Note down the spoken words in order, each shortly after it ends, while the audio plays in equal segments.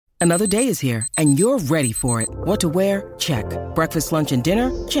Another day is here, and you're ready for it. What to wear? Check. Breakfast, lunch, and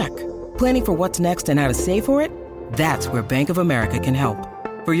dinner? Check. Planning for what's next and how to save for it? That's where Bank of America can help.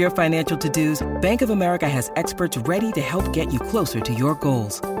 For your financial to-dos, Bank of America has experts ready to help get you closer to your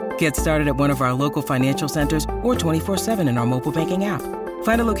goals. Get started at one of our local financial centers or 24/7 in our mobile banking app.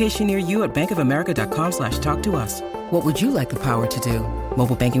 Find a location near you at bankofamerica.com/talktous. What would you like the power to do?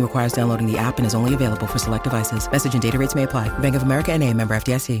 Mobile banking requires downloading the app and is only available for select devices. Message and data rates may apply. Bank of America N.A., member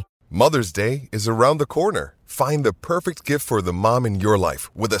FDIC. Mother's Day is around the corner. Find the perfect gift for the mom in your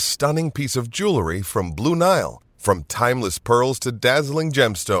life with a stunning piece of jewelry from Blue Nile. From timeless pearls to dazzling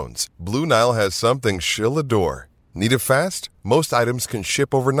gemstones, Blue Nile has something she'll adore. Need it fast? Most items can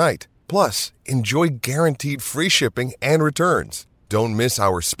ship overnight. Plus, enjoy guaranteed free shipping and returns. Don't miss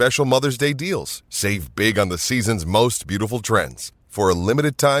our special Mother's Day deals. Save big on the season's most beautiful trends. For a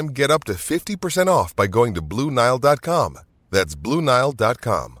limited time, get up to 50% off by going to BlueNile.com. That's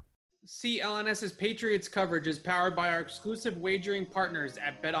BlueNile.com. CLNS's Patriots coverage is powered by our exclusive wagering partners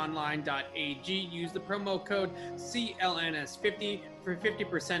at betonline.ag. Use the promo code CLNS50 for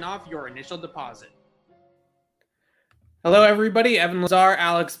 50% off your initial deposit. Hello, everybody. Evan Lazar,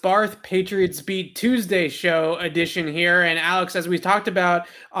 Alex Barth, Patriots Beat Tuesday show edition here. And Alex, as we talked about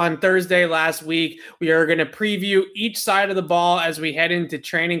on Thursday last week, we are going to preview each side of the ball as we head into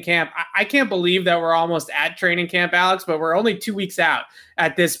training camp. I can't believe that we're almost at training camp, Alex, but we're only 2 weeks out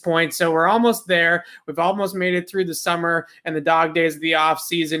at this point. So we're almost there. We've almost made it through the summer and the dog days of the off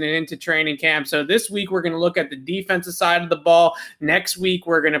season and into training camp. So this week we're going to look at the defensive side of the ball. Next week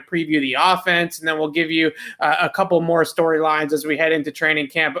we're going to preview the offense, and then we'll give you a couple more storylines as we head into training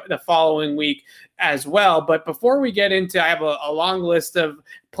camp the following week as well. But before we get into, I have a long list of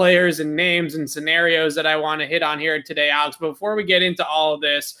players and names and scenarios that I want to hit on here today, Alex. But before we get into all of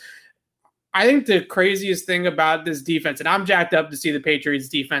this, I think the craziest thing about this defense, and I'm jacked up to see the Patriots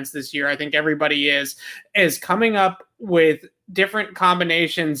defense this year, I think everybody is coming up with different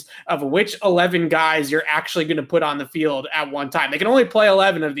combinations of which 11 guys you're actually going to put on the field at one time. They can only play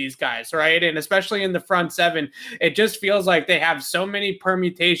 11 of these guys, right? And especially in the front seven, it just feels like they have so many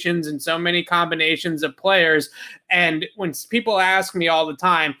permutations and so many combinations of players. And when people ask me all the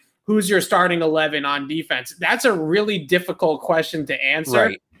time, who's your starting 11 on defense? That's a really difficult question to answer.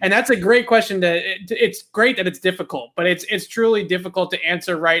 Right. And that's a great question. It's great that it's difficult, but it's truly difficult to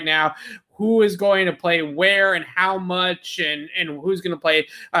answer right now. Who is going to play where and how much, and who's going to play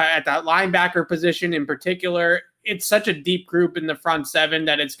at that linebacker position in particular? It's such a deep group in the front seven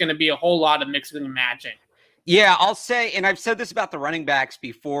that it's going to be a whole lot of mixing and matching. Yeah, I'll say, and I've said this about the running backs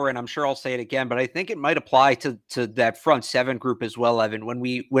before, and I'm sure I'll say it again, but I think it might apply to that front seven group as well, Evan. When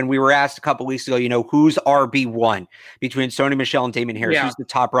we were asked a couple weeks ago, who's RB1 between Sony Michel and Damien Harris, who's the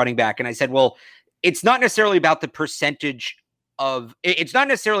top running back? And I said, well, it's not necessarily about the percentage of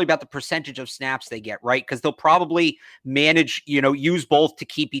snaps they get, right? Because they'll probably manage, use both to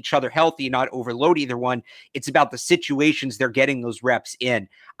keep each other healthy, not overload either one. It's about the situations they're getting those reps in.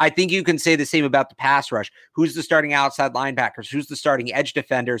 I think you can say the same about the pass rush. Who's the starting outside linebackers? Who's the starting edge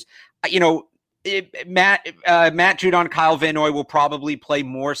defenders? Matt Judon, Kyle Van Noy will probably play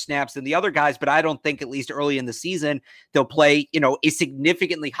more snaps than the other guys, but I don't think, at least early in the season, they'll play, a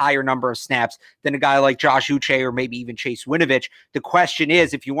significantly higher number of snaps than a guy like Josh Uche or maybe even Chase Winovich. The question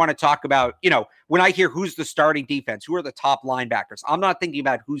is, if you want to talk about, when I hear who's the starting defense, who are the top linebackers, I'm not thinking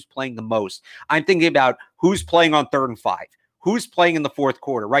about who's playing the most. I'm thinking about who's playing on 3rd and 5. Who's playing in the fourth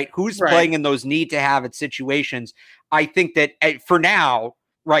quarter, right? Who's playing in those need-to-have-it situations? I think that for now,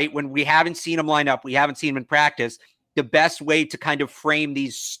 right, when we haven't seen them line up, we haven't seen them in practice, the best way to kind of frame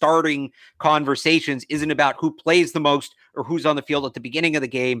these starting conversations isn't about who plays the most or who's on the field at the beginning of the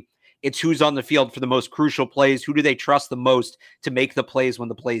game. It's who's on the field for the most crucial plays. Who do they trust the most to make the plays when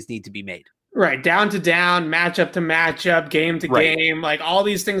the plays need to be made? Right. Down to down, matchup to matchup, game to game. Like, all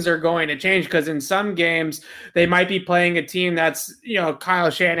these things are going to change because in some games they might be playing a team that's,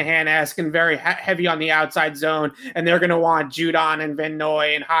 Kyle Shanahan-esque and very heavy on the outside zone. And they're going to want Judon and Van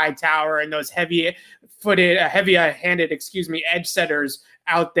Noy and Hightower and those heavy-handed, edge setters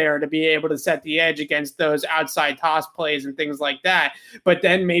out there to be able to set the edge against those outside toss plays and things like that. But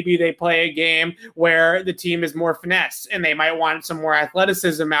then maybe they play a game where the team is more finesse and they might want some more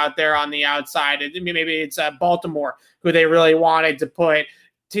athleticism out there on the outside. Maybe it's Baltimore, who they really wanted to put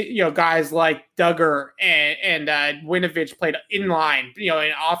guys like Duggar and Winovich played in line,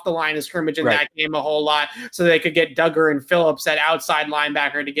 and off the line of scrimmage in that game a whole lot, so they could get Duggar and Phillips at outside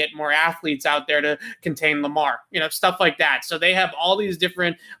linebacker to get more athletes out there to contain Lamar, stuff like that. So they have all these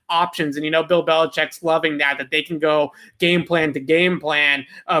different options, and Bill Belichick's loving that they can go game plan to game plan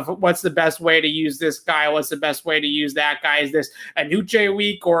of what's the best way to use this guy, what's the best way to use that guy. Is this a Nuche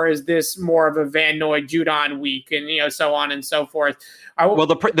week, or is this more of a Van Noy Judon week, and so on and so forth. Well,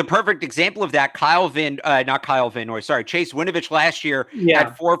 the perfect example of that, Chase Winovich last year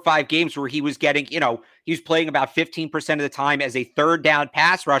had 4 or 5 games where he was getting, he was playing about 15% of the time as a third down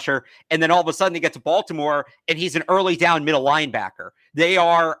pass rusher. And then all of a sudden he gets to Baltimore and he's an early down middle linebacker.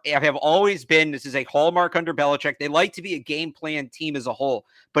 Have always been, this is a hallmark under Belichick. They like to be a game plan team as a whole,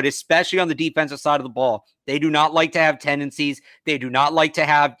 but especially on the defensive side of the ball, they do not like to have tendencies. They do not like to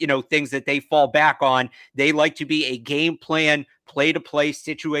have, things that they fall back on. They like to be a game plan, play-to-play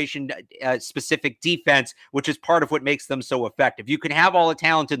situation specific defense, which is part of what makes them so effective. You can have all the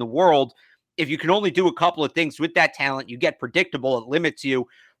talent in the world. If you can only do a couple of things with that talent, you get predictable. It limits you.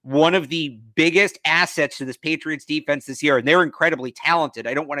 One of the biggest assets to this Patriots defense this year, and they're incredibly talented,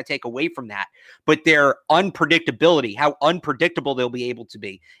 I don't want to take away from that, but their unpredictability, how unpredictable they'll be able to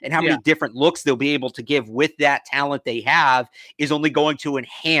be, and how many different looks they'll be able to give with that talent they have is only going to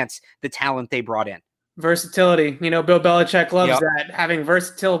enhance the talent they brought in. Versatility. Bill Belichick loves that. Having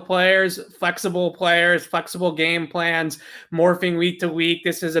versatile players, flexible game plans, morphing week to week.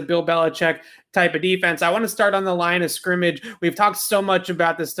 This is a Bill Belichick type of defense. I want to start on the line of scrimmage. We've talked so much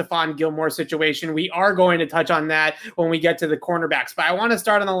about the Stephon Gilmore situation. We are going to touch on that when we get to the cornerbacks, but I want to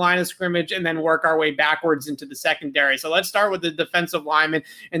start on the line of scrimmage and then work our way backwards into the secondary. So let's start with the defensive lineman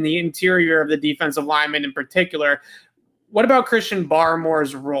and the interior of the defensive lineman in particular. What about Christian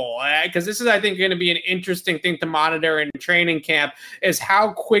Barmore's role? Because this is, I think, going to be an interesting thing to monitor in training camp, is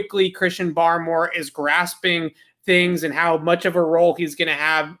how quickly Christian Barmore is grasping things and how much of a role he's going to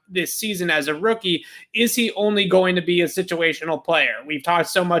have this season as a rookie. Is he only going to be a situational player? We've talked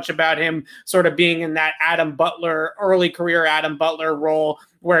so much about him sort of being in that early career Adam Butler role,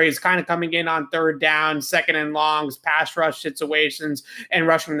 where he's kind of coming in on third down, second and longs, pass rush situations, and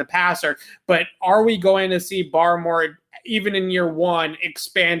rushing the passer. But are we going to see Barmore, even in year one,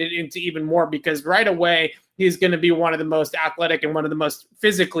 expanded into even more? Because right away, he's going to be one of the most athletic and one of the most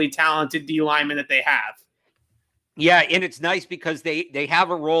physically talented D linemen that they have. Yeah, and it's nice because they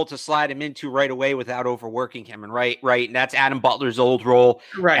have a role to slide him into right away without overworking him. And right. And that's Adam Butler's old role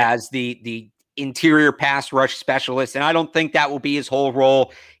as the interior pass rush specialist. And I don't think that will be his whole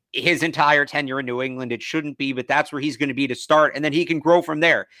role his entire tenure in New England. It shouldn't be, but that's where he's going to be to start. And then he can grow from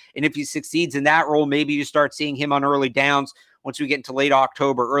there. And if he succeeds in that role, maybe you start seeing him on early downs once we get into late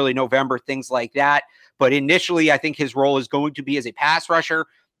October, early November, things like that. But initially, I think his role is going to be as a pass rusher.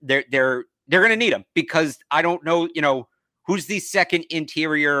 They're going to need him because I don't know, who's the second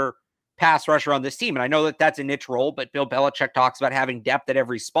interior pass rusher on this team. And I know that that's a niche role, but Bill Belichick talks about having depth at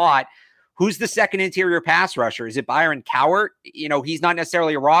every spot. Who's the second interior pass rusher? Is it Byron Cowart? He's not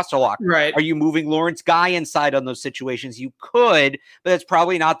necessarily a roster lock. Right. Are you moving Lawrence Guy inside on those situations? You could, but that's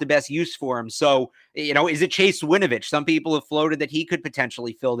probably not the best use for him. So, is it Chase Winovich? Some people have floated that he could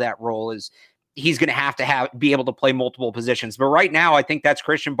potentially fill that role. He's going to have be able to play multiple positions. But right now, I think that's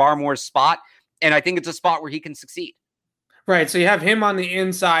Christian Barmore's spot, and I think it's a spot where he can succeed. Right, so you have him on the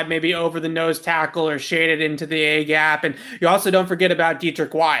inside, maybe over the nose tackle or shaded into the A gap. And you also don't forget about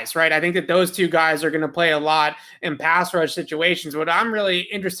Dietrich Wise, right? I think that those two guys are going to play a lot in pass rush situations. What I'm really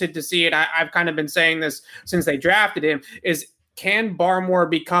interested to see, and I've kind of been saying this since they drafted him, is can Barmore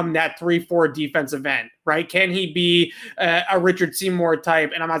become that 3-4 defensive end, right? Can he be a Richard Seymour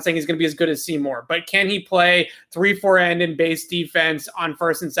type? And I'm not saying he's going to be as good as Seymour, but can he play 3-4 end in base defense on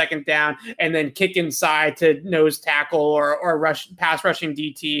first and second down and then kick inside to nose tackle or pass rushing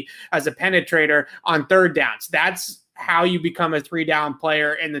DT as a penetrator on third downs? That's how you become a 3-down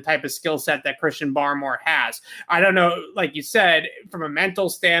player and the type of skill set that Christian Barmore has. I don't know, like you said, from a mental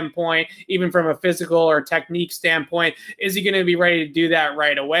standpoint, even from a physical or technique standpoint, is he going to be ready to do that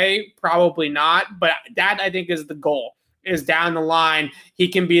right away? Probably not, but that I think is the goal. Is down the line, he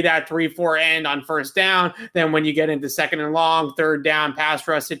can be that 3-4 end on first down. Then when you get into second and long, third down pass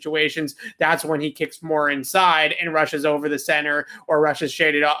rush situations, that's when he kicks more inside and rushes over the center or rushes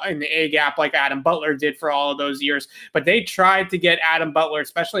shaded in the A gap like Adam Butler did for all of those years. But they tried to get Adam Butler,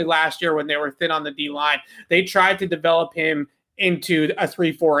 especially last year when they were thin on the D line, they tried to develop him into a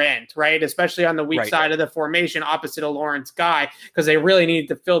 3-4 end, right? Especially on the weak side of the formation opposite of Lawrence Guy, because they really needed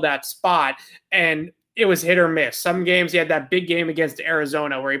to fill that spot. And it was hit or miss. Some games he had that big game against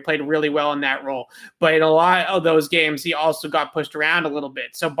Arizona where he played really well in that role. But in a lot of those games, he also got pushed around a little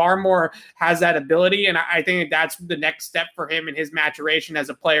bit. So Barmore has that ability, and I think that's the next step for him in his maturation as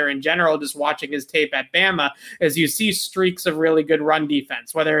a player in general, just watching his tape at Bama, is you see streaks of really good run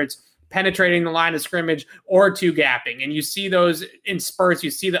defense, whether it's penetrating the line of scrimmage or two-gapping. And you see those in spurts. You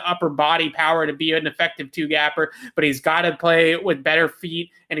see the upper body power to be an effective two-gapper, but he's got to play with better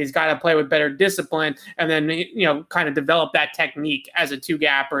feet and he's got to play with better discipline and then, kind of develop that technique as a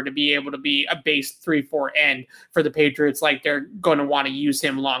two-gapper to be able to be a base 3-4 end for the Patriots like they're going to want to use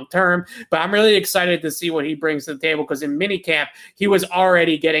him long-term. But I'm really excited to see what he brings to the table because in minicamp, he was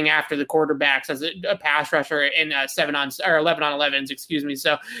already getting after the quarterbacks as a pass rusher in 11 on 11s, excuse me.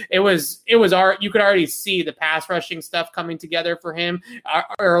 So it was you could already see the pass rushing stuff coming together for him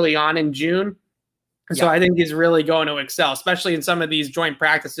early on in June. So I think he's really going to excel, especially in some of these joint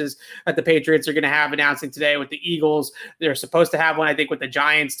practices that the Patriots are going to have announcing today with the Eagles. They're supposed to have one, I think, with the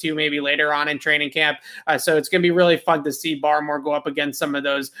Giants too, maybe later on in training camp. So it's going to be really fun to see Barmore go up against some of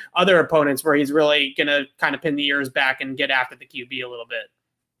those other opponents where he's really going to kind of pin the ears back and get after the QB a little bit.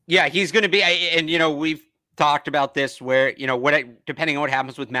 Yeah, he's going to be, and we've talked about this where, depending on what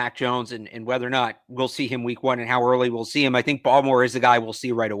happens with Mac Jones and whether or not we'll see him week 1 and how early we'll see him, I think Barmore is the guy we'll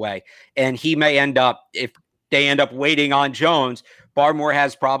see right away. And he may end up, if they end up waiting on Jones, Barmore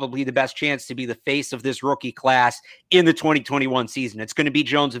has probably the best chance to be the face of this rookie class in the 2021 season. It's going to be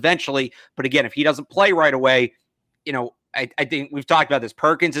Jones eventually. But again, if he doesn't play right away, I think we've talked about this.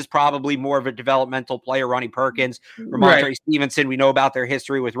 Perkins is probably more of a developmental player, Ronnie Perkins. Ramondre Stevenson, we know about their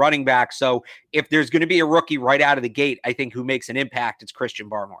history with running backs. So if there's going to be a rookie right out of the gate, I think who makes an impact, it's Christian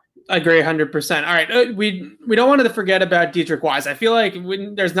Barmore. I agree 100%. All right. We don't want to forget about Deatrich Wise. I feel like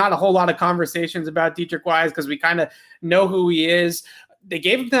there's not a whole lot of conversations about Deatrich Wise because we kind of know who he is. They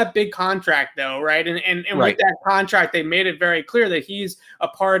gave him that big contract, though, right? And with that contract, they made it very clear that he's a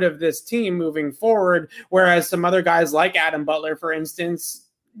part of this team moving forward, whereas some other guys like Adam Butler, for instance,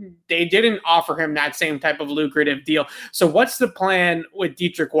 they didn't offer him that same type of lucrative deal. So what's the plan with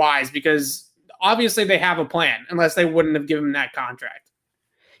Deatrich Wise? Because obviously they have a plan, unless they wouldn't have given him that contract.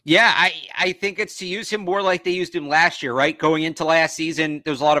 Yeah, I think it's to use him more like they used him last year, right? Going into last season,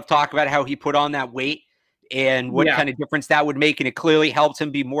 there was a lot of talk about how he put on that weight and what kind of difference that would make. And it clearly helps him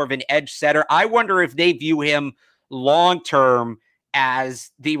be more of an edge setter. I wonder if they view him long-term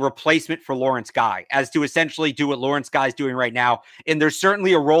as the replacement for Lawrence Guy, as to essentially do what Lawrence Guy's doing right now. And there's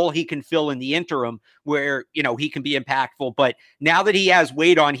certainly a role he can fill in the interim where, he can be impactful. But now that he has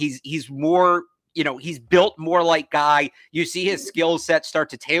weight on, he's more, he's built more like Guy. You see his skill set start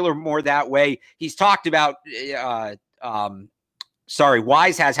to tailor more that way. He's talked about,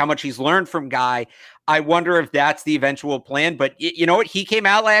 Wise has how much he's learned from Guy. I wonder if that's the eventual plan. But you know what? He came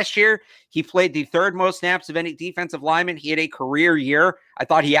out last year. He played the 3rd most snaps of any defensive lineman. He had a career year. I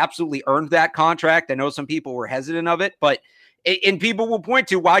thought he absolutely earned that contract. I know some people were hesitant of it, and people will point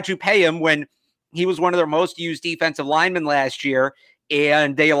to, why'd you pay him when he was one of their most used defensive linemen last year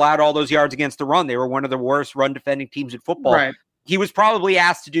and they allowed all those yards against the run? They were one of the worst run defending teams in football. Right. He was probably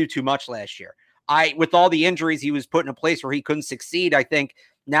asked to do too much last year. With all the injuries, he was put in a place where he couldn't succeed. I think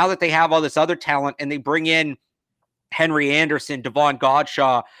now that they have all this other talent and they bring in Henry Anderson, Devon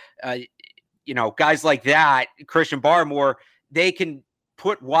Godshaw, guys like that, Christian Barmore, they can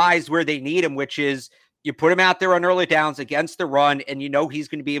put Wise where they need him, which is you put him out there on early downs against the run, and he's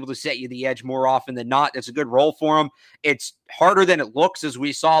going to be able to set you the edge more often than not. It's a good role for him. It's harder than it looks, as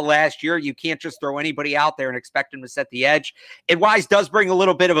we saw last year. You can't just throw anybody out there and expect him to set the edge. And Wise does bring a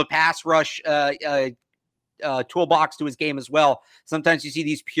little bit of a pass rush toolbox to his game as well. Sometimes you see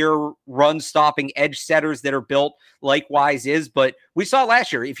these pure run-stopping edge setters that are built like Wise is, but we saw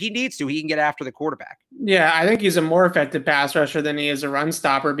last year, if he needs to, he can get after the quarterback. Yeah, I think he's a more effective pass rusher than he is a run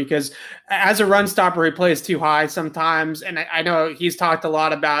stopper, because as a run stopper, he plays too high sometimes. And I know he's talked a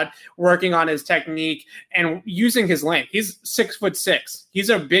lot about working on his technique and using his length. He's 6'6". He's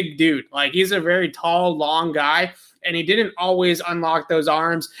a big dude. Like, he's a very tall, long guy. And he didn't always unlock those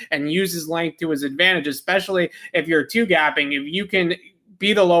arms and use his length to his advantage, especially if you're two-gapping. If you can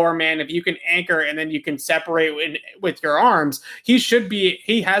be the lower man, if you can anchor and then you can separate with your arms,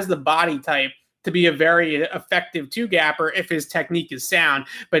 he has the body type to be a very effective two-gapper if his technique is sound.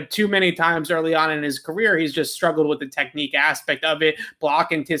 But too many times early on in his career, he's just struggled with the technique aspect of it,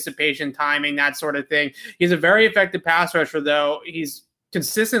 block anticipation, timing, that sort of thing. He's a very effective pass rusher, though. He's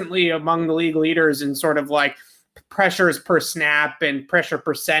consistently among the league leaders in sort of like pressures per snap and pressure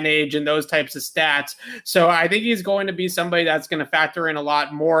percentage and those types of stats. So I think he's going to be somebody that's going to factor in a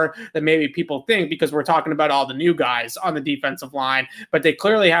lot more than maybe people think, because we're talking about all the new guys on the defensive line, but they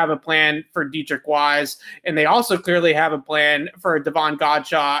clearly have a plan for Deatrich Wise, and they also clearly have a plan for Davon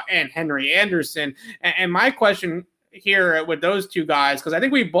Godchaux and Henry Anderson. And my question here with those two guys, because I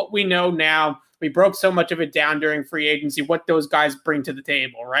think we know now, we broke so much of it down during free agency, what those guys bring to the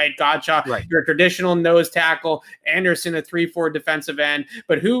table, right? Godchaux, right, your traditional nose tackle, Anderson, a 3-4 defensive end.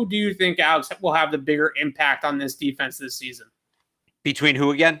 But who do you think, Alex, will have the bigger impact on this defense this season? Between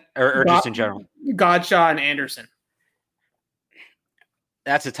who again? Or just in general? Godchaux and Anderson.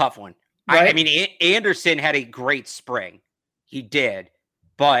 That's a tough one. Right? I mean, Anderson had a great spring. He did.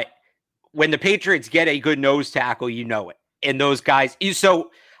 But when the Patriots get a good nose tackle, you know it. And those guys, so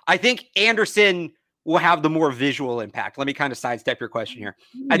I think Anderson will have the more visual impact. Let me kind of sidestep your question here.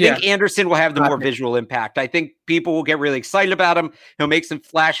 I think Anderson will have the more visual impact. I think people will get really excited about him. He'll make some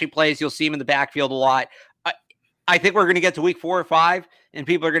flashy plays. You'll see him in the backfield a lot. I think we're going to get to week 4 or 5, and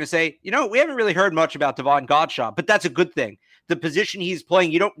people are going to say, we haven't really heard much about Davon Godchaux, but that's a good thing. The position he's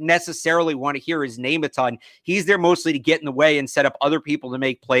playing, you don't necessarily want to hear his name a ton. He's there mostly to get in the way and set up other people to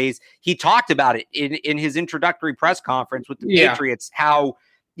make plays. He talked about it in his introductory press conference with the Patriots, how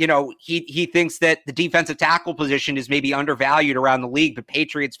he thinks that the defensive tackle position is maybe undervalued around the league, but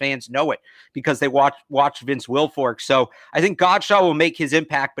Patriots fans know it because they watch Vince Wilfork. So I think Godchaux will make his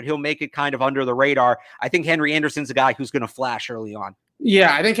impact, but he'll make it kind of under the radar. I think Henry Anderson's a guy who's going to flash early on.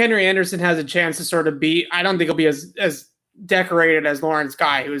 Yeah, I think Henry Anderson has a chance to sort of be, I don't think he'll be as decorated as Lawrence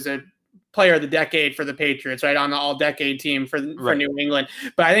Guy, who's a player of the decade for the Patriots, right, on the all-decade team for New England.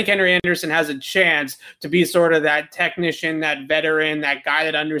 But I think Henry Anderson has a chance to be sort of that technician, that veteran, that guy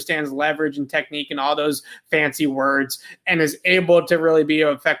that understands leverage and technique and all those fancy words and is able to really be an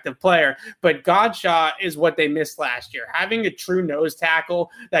effective player. But Godchaux is what they missed last year. Having a true nose tackle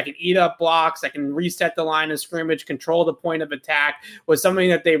that can eat up blocks, that can reset the line of scrimmage, control the point of attack, was something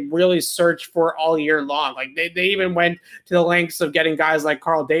that they really searched for all year long. Like they even went to the lengths of getting guys like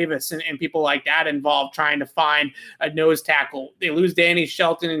Carl Davis and people like that involved trying to find a nose tackle. They lose Danny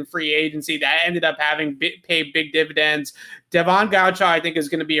Shelton in free agency. That ended up having paid big dividends. Davon Godchaux, I think, is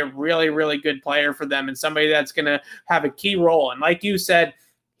going to be a really, really good player for them and somebody that's going to have a key role. And like you said,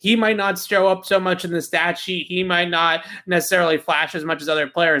 he might not show up so much in the stat sheet. He might not necessarily flash as much as other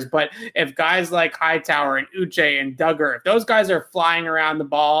players. But if guys like Hightower and Uche and Duggar, if those guys are flying around the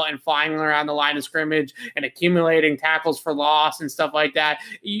ball and flying around the line of scrimmage and accumulating tackles for loss and stuff like that,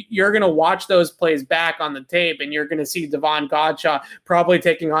 you're going to watch those plays back on the tape, and you're going to see Davon Godchaux probably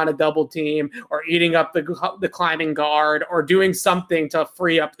taking on a double team or eating up the climbing guard or doing something to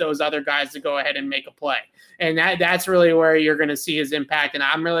free up those other guys to go ahead and make a play. And that's really where you're going to see his impact. And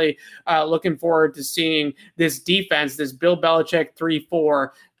I'm really looking forward to seeing this defense, this Bill Belichick 3-4,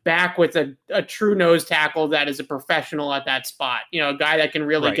 back with a true nose tackle that is a professional at that spot. A guy that can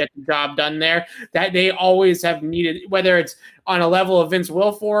really get the job done there, that they always have needed, whether it's on a level of Vince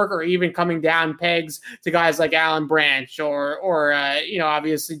Wilfork or even coming down pegs to guys like Alan Branch or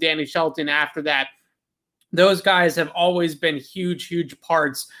obviously Danny Shelton after that. Those guys have always been huge, huge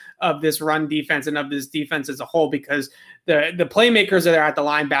parts of this run defense and of this defense as a whole, because the playmakers are there at the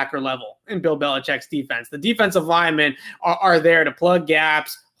linebacker level in Bill Belichick's defense. The defensive linemen are there to plug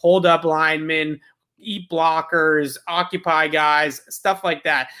gaps, hold up linemen, eat blockers, occupy guys, stuff like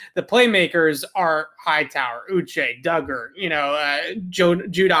that. The playmakers are Hightower, Uche, Duggar,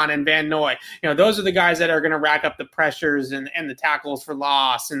 Judon and Van Noy. Those are the guys that are going to rack up the pressures and the tackles for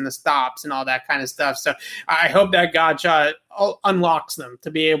loss and the stops and all that kind of stuff. So I hope that Godchaux unlocks them to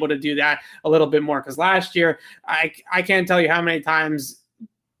be able to do that a little bit more. Because last year, I can't tell you how many times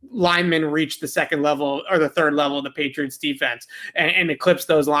linemen reach the second level or the third level of the Patriots defense and eclipse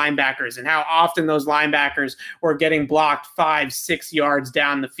those linebackers, and how often those linebackers were getting blocked 5-6 yards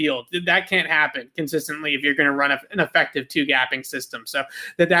down the field. That can't happen consistently if you're going to run an effective two-gapping system. So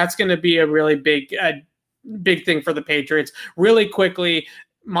that's going to be a really big thing for the Patriots. Really quickly,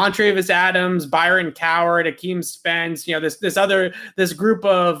 Montravius Adams, Byron Coward, Akeem Spence, this group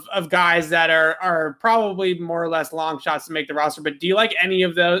of guys that are probably more or less long shots to make the roster. But do you like any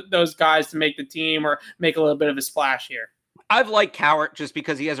of those guys to make the team or make a little bit of a splash here? I've liked Cowart just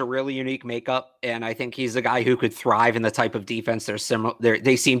because he has a really unique makeup, and I think he's a guy who could thrive in the type of defense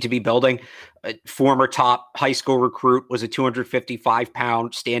they seem to be building. A former top high school recruit, was a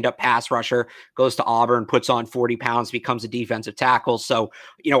 255-pound stand-up pass rusher, goes to Auburn, puts on 40 pounds, becomes a defensive tackle. So,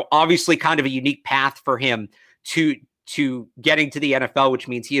 obviously kind of a unique path for him to getting to the NFL, which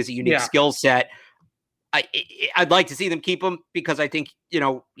means he has a unique skill set. I'd like to see them keep him because I think,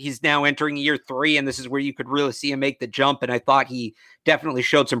 he's now entering year 3 and this is where you could really see him make the jump. And I thought he definitely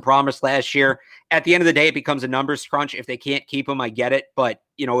showed some promise last year. At the end of the day, it becomes a numbers crunch. If they can't keep him, I get it. But,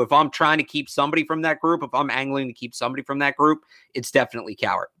 if I'm trying to keep somebody from that group, if I'm angling to keep somebody from that group, it's definitely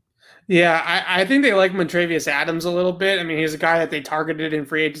Cowart. Yeah, I think they like Montravius Adams a little bit. I mean, he's a guy that they targeted in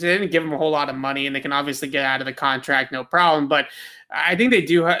free agency. They didn't give him a whole lot of money, and they can obviously get out of the contract, no problem. But I think they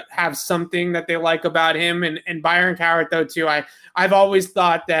do have something that they like about him. And Byron Cowart, though, too, I've always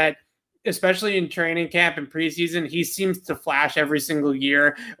thought that, especially in training camp and preseason, he seems to flash every single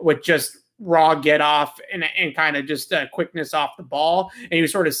year with just raw get off and kind of just quickness off the ball. And you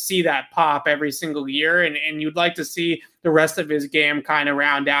sort of see that pop every single year. And you'd like to see the rest of his game kind of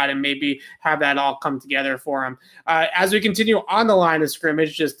round out and maybe have that all come together for him. As we continue on the line of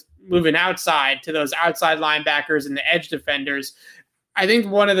scrimmage, just moving outside to those outside linebackers and the edge defenders, I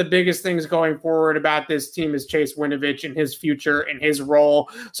think one of the biggest things going forward about this team is Chase Winovich and his future and his role.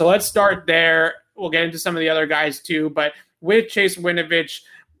 So let's start there. We'll get into some of the other guys too, but with Chase Winovich,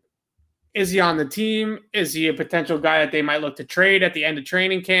 is he on the team? Is he a potential guy that they might look to trade at the end of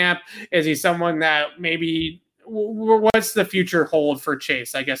training camp? Is he someone that maybe what's the future hold for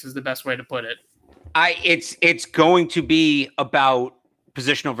Chase, I guess is the best way to put it. It's going to be about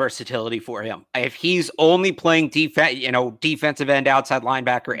positional versatility for him. If he's only playing defensive end, outside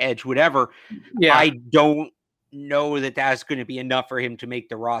linebacker, edge, whatever, I don't know that that's going to be enough for him to make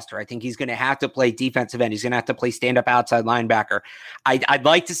the roster. I think he's going to have to play defensive end. He's going to have to play stand-up outside linebacker. I'd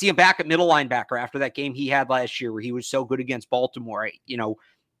like to see him back at middle linebacker after that game he had last year where he was so good against Baltimore.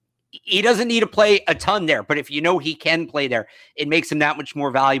 He doesn't need to play a ton there, but if he can play there, it makes him that much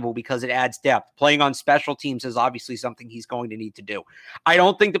more valuable because it adds depth. Playing on special teams is obviously something he's going to need to do. I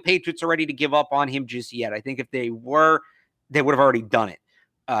don't think the Patriots are ready to give up on him just yet. I think if they were, they would have already done it.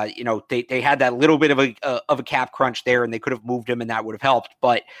 They had that little bit of a cap crunch there and they could have moved him and that would have helped,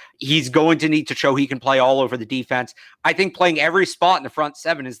 but he's going to need to show he can play all over the defense. I think playing every spot in the front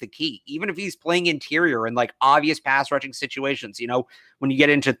seven is the key, even if he's playing interior in like obvious pass rushing situations, when you get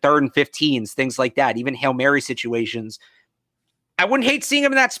into 3rd and 15s, things like that, even Hail Mary situations. I wouldn't hate seeing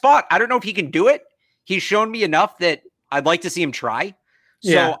him in that spot. I don't know if he can do it. He's shown me enough that I'd like to see him try.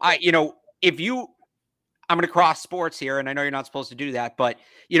 So I'm going to cross sports here, and I know you're not supposed to do that, but,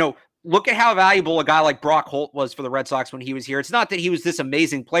 look at how valuable a guy like Brock Holt was for the Red Sox when he was here. It's not that he was this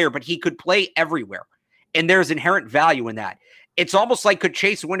amazing player, but he could play everywhere, and there's inherent value in that. It's almost like could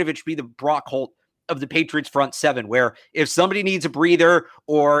Chase Winovich be the Brock Holt of the Patriots front seven, where if somebody needs a breather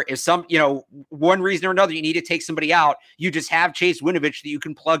or if one reason or another you need to take somebody out, you just have Chase Winovich that you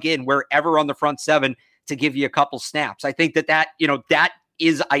can plug in wherever on the front seven to give you a couple snaps. I think that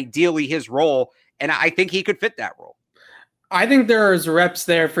is ideally his role. And I think he could fit that role. I think there's reps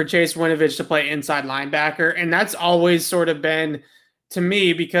there for Chase Winovich to play inside linebacker. And that's always sort of been to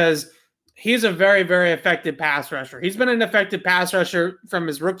me because he's a very, very effective pass rusher. He's been an effective pass rusher from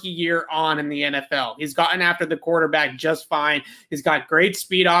his rookie year on in the NFL. He's gotten after the quarterback just fine. He's got great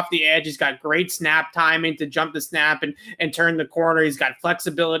speed off the edge. He's got great snap timing to jump the snap and turn the corner. He's got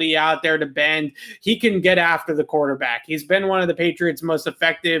flexibility out there to bend. He can get after the quarterback. He's been one of the Patriots' most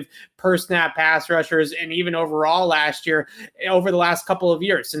effective per snap pass rushers, and even overall last year, over the last couple of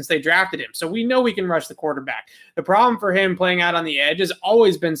years since they drafted him. So we know we can rush the quarterback. The problem for him playing out on the edge has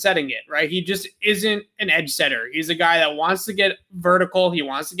always been setting it, right? He just isn't an edge setter. He's a guy that wants to get vertical. He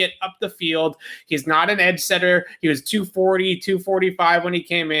wants to get up the field. He's not an edge setter. He was 240, 245 when he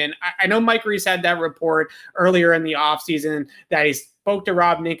came in. I know Mike Reese had that report earlier in the offseason that he spoke to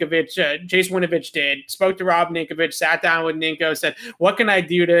Rob Ninkovich. Chase Winovich spoke to Rob Ninkovich, sat down with Ninko, said, what can I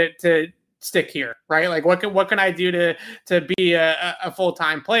do to stick here, right? Like what can I do to be a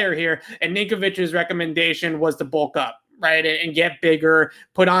full-time player here? And Ninkovich's recommendation was to bulk up, right? And get bigger,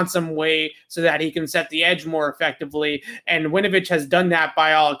 put on some weight so that he can set the edge more effectively. And Winovich has done that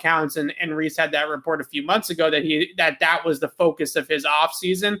by all accounts. And Reese had that report a few months ago that was the focus of his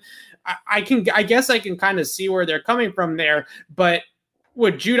offseason. I guess I can kind of see where they're coming from there, but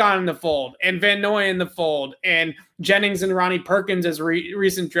with Judon in the fold and Van Noy in the fold and Jennings and Ronnie Perkins as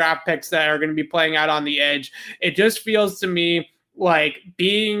recent draft picks that are going to be playing out on the edge, it just feels to me like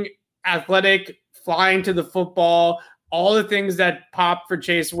being athletic, flying to the football, all the things that popped for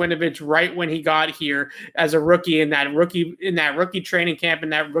Chase Winovich right when he got here as a rookie in that rookie training camp, in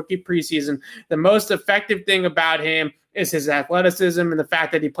that rookie preseason. The most effective thing about him is his athleticism and the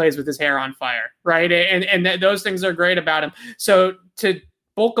fact that he plays with his hair on fire, right? And those things are great about him. So to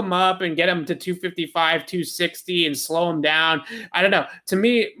bulk him up and get him to 255, 260 and slow him down, I don't know. To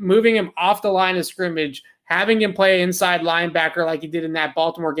me, moving him off the line of scrimmage having him play inside linebacker like he did in that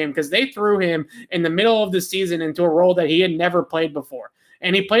Baltimore game, because they threw him in the middle of the season into a role that he had never played before.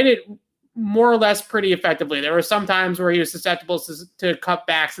 And he played it more or less pretty effectively. There were some times where he was susceptible to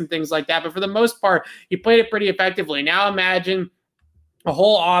cutbacks and things like that, but for the most part, he played it pretty effectively. Now imagine a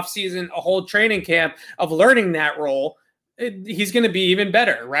whole offseason, a whole training camp of learning that role. He's going to be even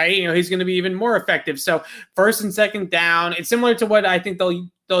better, right? He's going to be even more effective. So first and second down, it's similar to what I think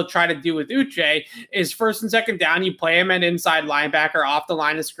they'll try to do with Uche, is first and second down, you play him at inside linebacker off the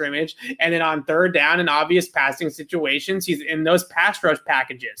line of scrimmage. And then on third down in obvious passing situations, he's in those pass rush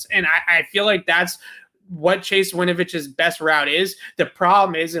packages. And I feel like that's what Chase Winovich's best route is. The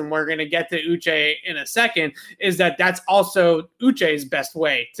problem is, and we're going to get to Uche in a second, is that that's also Uche's best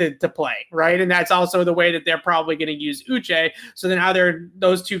way to play, right? And that's also the way that they're probably going to use Uche. So then how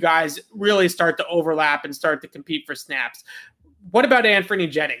those two guys really start to overlap and start to compete for snaps. What about Anfernee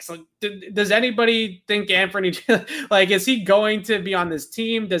Jennings? Does anybody think Anthony, is he going to be on this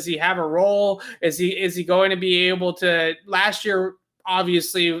team? Does he have a role? Is he going to be able to? Last year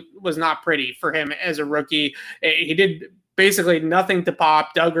obviously was not pretty for him as a rookie. He did basically nothing to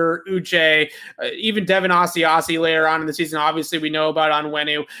pop. Duggar, Uche, even Devin Asiasi later on in the season. Obviously, we know about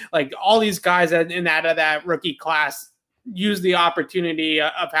Onwenu. All these guys in that rookie class use the opportunity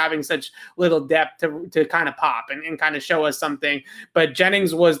of having such little depth to kind of pop and kind of show us something. But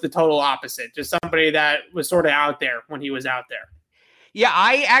Jennings was the total opposite, just somebody that was sort of out there when he was out there. Yeah,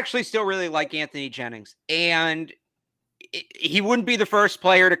 I actually still really like Anthony Jennings, and he wouldn't be the first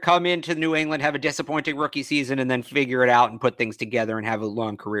player to come into New England, have a disappointing rookie season, and then figure it out and put things together and have a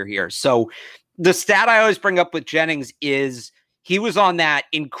long career here. So the stat I always bring up with Jennings is he was on that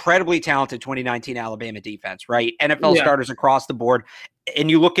incredibly talented 2019 Alabama defense, right? NFL starters across the board.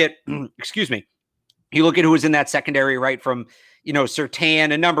 And you look at, you look at who was in that secondary, right? From,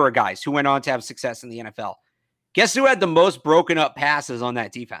 Surtain, a number of guys who went on to have success in the NFL. Guess who had the most broken up passes on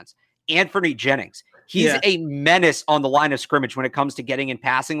that defense? Anthony Jennings. He's a menace on the line of scrimmage when it comes to getting in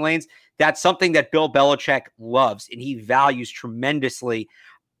passing lanes. That's something that Bill Belichick loves and he values tremendously.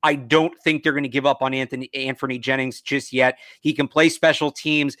 I don't think they're going to give up on Anthony Jennings just yet. He can play special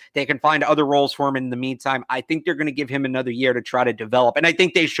teams. They can find other roles for him in the meantime. I think they're going to give him another year to try to develop. And I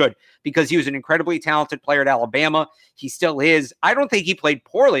think they should, because he was an incredibly talented player at Alabama. He still is. I don't think he played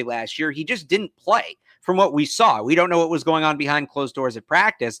poorly last year. He just didn't play. From what we saw, we don't know what was going on behind closed doors at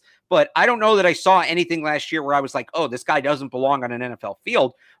practice, but I don't know that I saw anything last year where I was like, oh, this guy doesn't belong on an NFL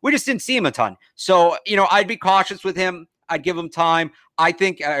field. We just didn't see him a ton. So, I'd be cautious with him. I'd give him time. I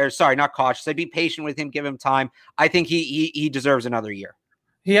think, not cautious. I'd be patient with him, give him time. I think he deserves another year.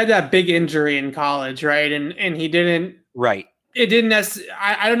 He had that big injury in college, right? And he didn't. Right. It didn't necessarily.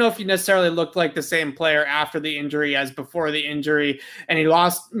 I don't know if he necessarily looked like the same player after the injury as before the injury, and he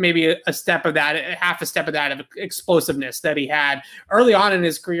lost maybe half a step of that of explosiveness that he had early on in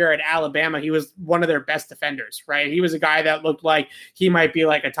his career at Alabama. He was one of their best defenders, right? He was a guy that looked like he might be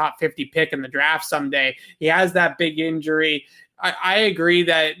like a top 50 pick in the draft someday. He has that big injury. I agree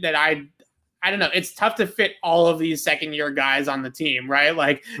that I don't know. It's tough to fit all of these second-year guys on the team,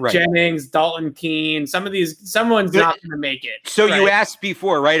 right? Jennings, Dalton Keene, someone's not going to make it. So right? You asked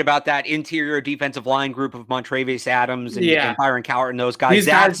before, right, about that interior defensive line group of Montravius Adams and Byron Cowart and those guys. These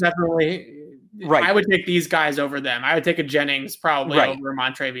guys definitely. Right. I would take these guys over them. I would take a Jennings probably over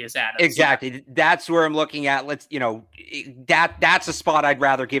Montravius Adams. Exactly. That's where I'm looking at. That's a spot I'd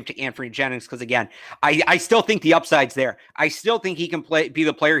rather give to Anthony Jennings because, again, I still think the upside's there. I still think he can be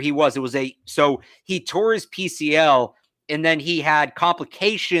the player he was. So he tore his PCL and then he had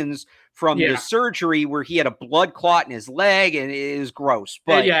complications from the surgery where he had a blood clot in his leg and it was gross.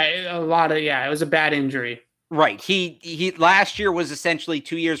 But it was a bad injury. Right. He last year was essentially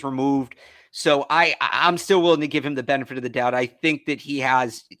 2 years removed. So I'm still willing to give him the benefit of the doubt. I think that he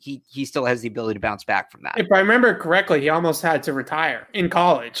still has the ability to bounce back from that. If I remember correctly, he almost had to retire in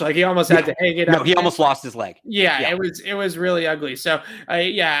college. He almost had to hang it up. No, he almost lost his leg. Yeah, it was really ugly. So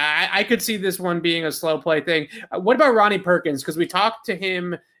I could see this one being a slow play thing. What about Ronnie Perkins? Because we talked to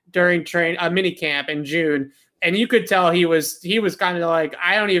him during mini camp in June. And you could tell he was kind of like,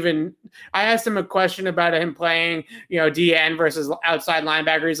 I asked him a question about him playing, DN versus outside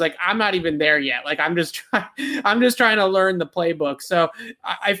linebacker. He's like, I'm not even there yet. I'm just trying to learn the playbook. So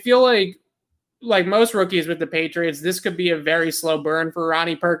I feel like most rookies with the Patriots, this could be a very slow burn for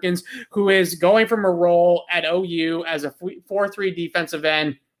Ronnie Perkins, who is going from a role at OU as a 4-3 defensive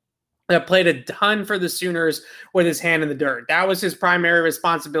end that played a ton for the Sooners with his hand in the dirt. That was his primary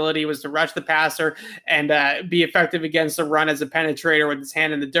responsibility, was to rush the passer and be effective against the run as a penetrator with his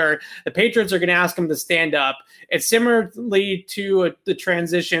hand in the dirt. The Patriots are going to ask him to stand up. It's similarly to the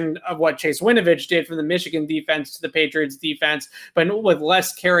transition of what Chase Winovich did from the Michigan defense to the Patriots defense, but with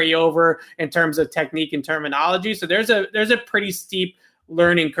less carryover in terms of technique and terminology. So there's a pretty steep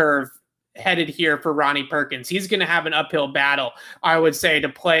learning curve headed here for Ronnie Perkins. He's going to have an uphill battle, I would say, to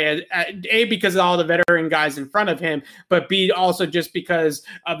play A, because of all the veteran guys in front of him, but B, also just because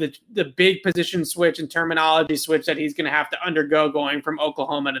of the big position switch and terminology switch that he's going to have to undergo going from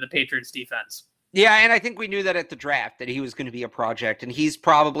Oklahoma to the Patriots defense. Yeah, and I think we knew that at the draft that he was going to be a project, and he's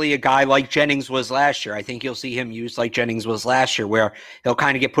probably a guy like Jennings was last year. I think you'll see him used like Jennings was last year, where he'll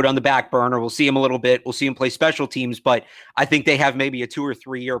kind of get put on the back burner. We'll see him a little bit. We'll see him play special teams, but I think they have maybe a 2 or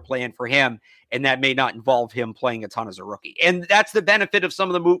 3 year plan for him, and that may not involve him playing a ton as a rookie. And that's the benefit of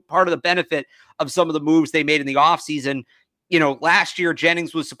some of the part of the benefit of some of the moves they made in the offseason. You know, last year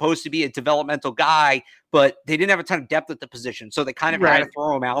Jennings was supposed to be a developmental guy, but they didn't have a ton of depth at the position, so they kind of had to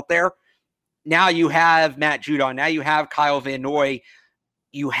throw him out there. Now you have Matt Judon. Now you have Kyle Van Noy.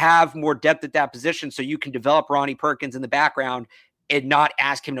 You have more depth at that position, so you can develop Ronnie Perkins in the background and not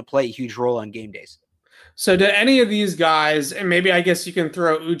ask him to play a huge role on game days. So do any of these guys, and maybe I guess you can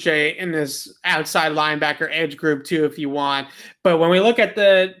throw Uche in this outside linebacker edge group too if you want, but when we look at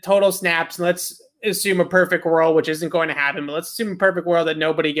the total snaps, let's assume a perfect world, which isn't going to happen, but let's assume a perfect world that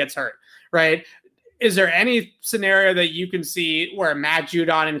nobody gets hurt, right? Is there any scenario that you can see where Matt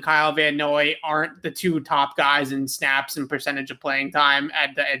Judon and Kyle Van Noy aren't the two top guys in snaps and percentage of playing time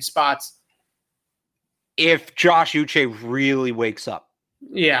at the edge spots? If Josh Uche really wakes up.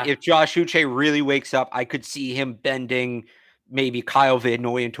 Yeah. If Josh Uche really wakes up, I could see him bending maybe Kyle Van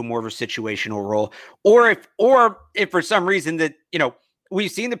Noy into more of a situational role. Or if for some reason that, you know,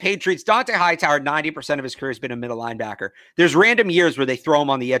 we've seen the Patriots, Dante Hightower, 90% of his career has been a middle linebacker. There's random years where they throw him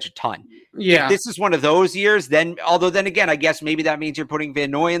on the edge a ton. Yeah. If this is one of those years, then again, I guess maybe that means you're putting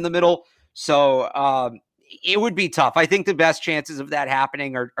Van Noy in the middle. So it would be tough. I think the best chances of that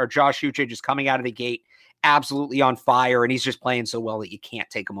happening are Josh Uche just coming out of the gate absolutely on fire, and he's just playing so well that you can't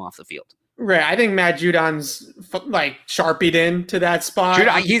take him off the field. Right. I think Matt Judon's like Sharpied into that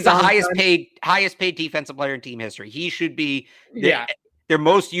spot. He's the highest paid defensive player in team history. He should be their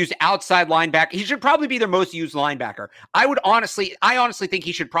most used outside linebacker. He should probably be their most used linebacker. I honestly think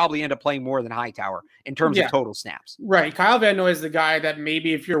he should probably end up playing more than Hightower in terms of total snaps. Right. Kyle Van Noy is the guy that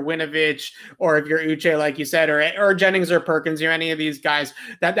maybe if you're Winovich or if you're Uche, like you said, or Jennings or Perkins or any of these guys,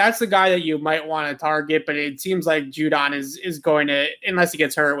 that's the guy that you might want to target. But it seems like Judon is going to, unless he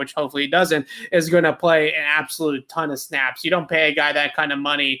gets hurt, which hopefully he doesn't, is going to play an absolute ton of snaps. You don't pay a guy that kind of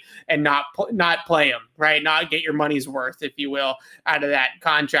money and not play him, right? Not get your money's worth, if you will, out of that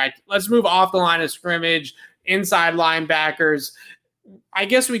contract. Let's move off the line of scrimmage, inside linebackers. I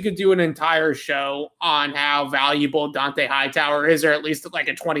guess we could do an entire show on how valuable Dante Hightower is, or at least like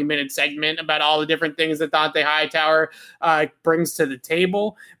a 20-minute segment about all the different things that Dante Hightower brings to the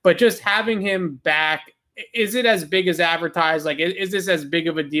table. But just having him back, is it as big as advertised? Like, is this as big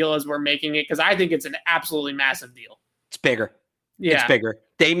of a deal as we're making it? Because I think it's an absolutely massive deal. It's bigger. Yeah. It's bigger.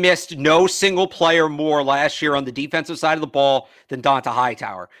 They missed no single player more last year on the defensive side of the ball than Dante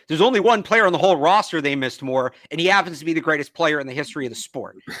Hightower. There's only one player on the whole roster they missed more, and he happens to be the greatest player in the history of the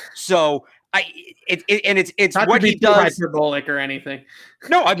sport. So it's not what to be he does. Hyperbolic or anything.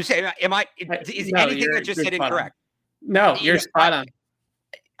 No, I'm just saying. Is anything that just hit incorrect? No, you're spot on.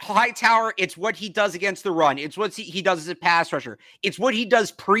 Hightower, it's what he does against the run. It's what he does as a pass rusher. It's what he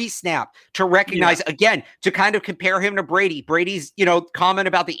does pre-snap to recognize, again, to kind of compare him to Brady. Brady's, comment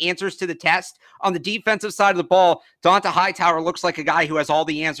about the answers to the test. On the defensive side of the ball, Dante Hightower looks like a guy who has all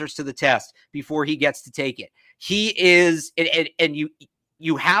the answers to the test before he gets to take it. He is, and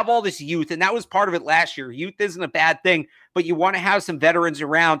you have all this youth, and that was part of it last year. Youth isn't a bad thing, but you want to have some veterans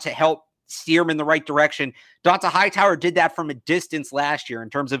around to help steer him in the right direction. Dante Hightower did that from a distance last year in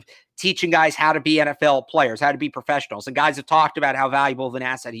terms of teaching guys how to be NFL players, how to be professionals. And guys have talked about how valuable of an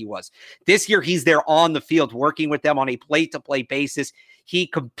asset he was. This year, he's there on the field, working with them on a play-to-play basis. He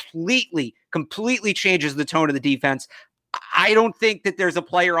completely changes the tone of the defense. I don't think that there's a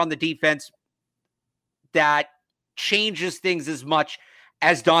player on the defense that changes things as much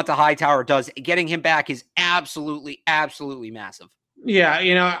as Dante Hightower does. Getting him back is absolutely massive. Yeah,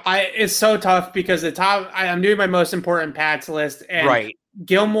 it's so tough because I'm doing my most important Pats list, and right.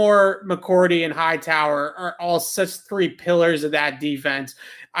 Gilmore, McCourty, and Hightower are all such three pillars of that defense.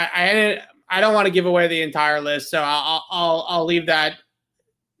 I don't want to give away the entire list, so I'll leave that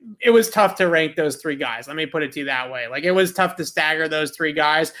it was tough to rank those three guys. Let me put it to you that way. Like, it was tough to stagger those three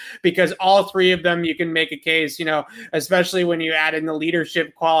guys because all three of them, you can make a case, especially when you add in the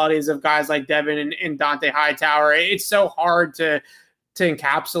leadership qualities of guys like Devin and Dont'a Hightower. It's so hard to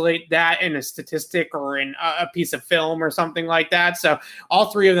encapsulate that in a statistic or in a piece of film or something like that. So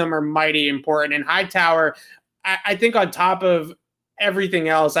all three of them are mighty important. And Hightower, I think on top of everything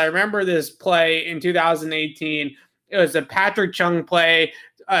else, I remember this play in 2018. It was a Patrick Chung play,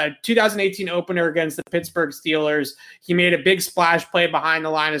 2018 opener against the Pittsburgh Steelers. He made a big splash play behind the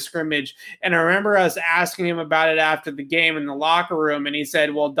line of scrimmage. And I remember us asking him about it after the game in the locker room. And he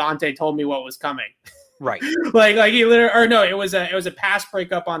said, well, Dont'a told me what was coming. Right. like he literally, or no, it was a pass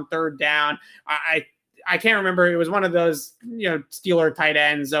breakup on third down. I can't remember. It was one of those, Steeler tight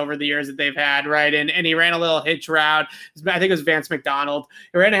ends over the years that they've had, right? And he ran a little hitch route. I think it was Vance McDonald.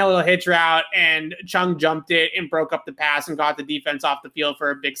 He ran a little hitch route, and Chung jumped it and broke up the pass and got the defense off the field for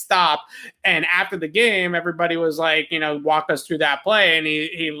a big stop. And after the game, everybody was like, walk us through that play. And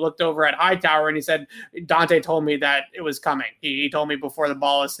he looked over at Hightower and he said, Dont'a told me that it was coming. He told me before the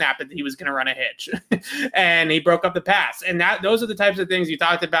ball was snapped that he was going to run a hitch. And he broke up the pass. And those are the types of things you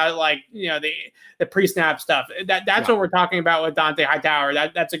talked about, like, the pre-snap stuff. That's what we're talking about with Dont'a Hightower.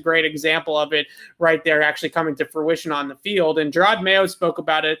 That's a great example of it right there, actually coming to fruition on the field. And Gerard Mayo spoke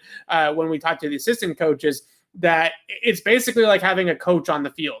about it when we talked to the assistant coaches, that it's basically like having a coach on the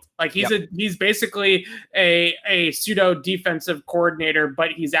field. Like he's basically a pseudo defensive coordinator,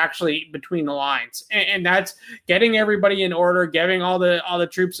 but he's actually between the lines. And that's getting everybody in order, getting all the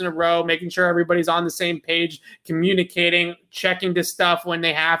troops in a row, making sure everybody's on the same page, communicating, checking this stuff when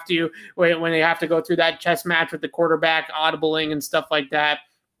they have to go through that chess match with the quarterback, audibling and stuff like that.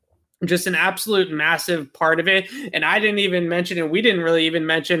 Just an absolute massive part of it. And I didn't even mention, and we didn't really even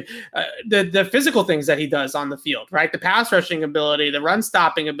mention the physical things that he does on the field, right? The pass rushing ability, the run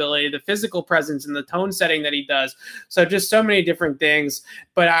stopping ability, the physical presence, and the tone setting that he does. So just so many different things.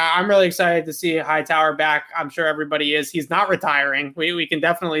 But I'm really excited to see Hightower back. I'm sure everybody is. He's not retiring. We can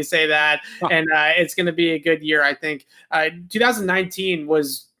definitely say that. And it's going to be a good year, I think. 2019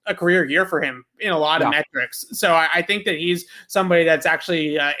 was a career year for him in a lot of metrics. So I think that he's somebody that's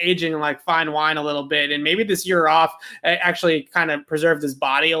actually aging like fine wine a little bit. And maybe this year off actually kind of preserved his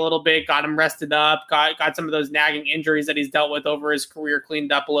body a little bit, got him rested up, got some of those nagging injuries that he's dealt with over his career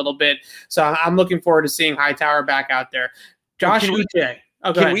cleaned up a little bit. So I'm looking forward to seeing Hightower back out there. Josh Uche.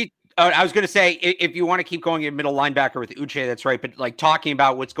 I was going to say, if you want to keep going in middle linebacker with Uche, that's right. But like talking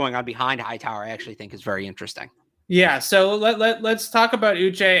about what's going on behind Hightower, I actually think is very interesting. Yeah, so let's talk about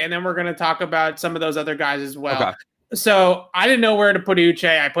Uche, and then we're going to talk about some of those other guys as well. Okay. So I didn't know where to put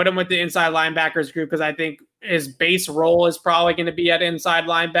Uche. I put him with the inside linebackers group because I think his base role is probably going to be at inside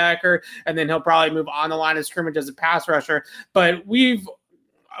linebacker, and then he'll probably move on the line of scrimmage as a pass rusher. But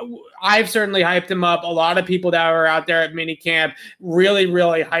I've certainly hyped him up. A lot of people that were out there at minicamp really,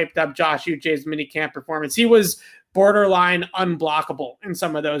 really hyped up Josh Uche's minicamp performance. He was borderline unblockable in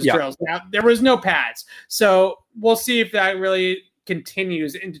some of those drills. Now, there was no pads. So we'll see if that really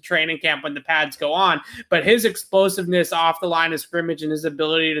continues into training camp when the pads go on. But his explosiveness off the line of scrimmage and his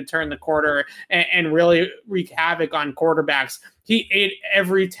ability to turn the quarter and really wreak havoc on quarterbacks, he ate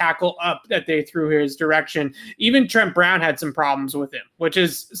every tackle up that they threw his direction. Even Trent Brown had some problems with him, which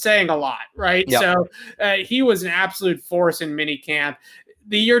is saying a lot, right? Yep. So he was an absolute force in minicamp.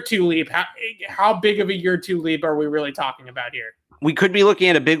 The year two leap, how big of a year two leap are we really talking about here? We could be looking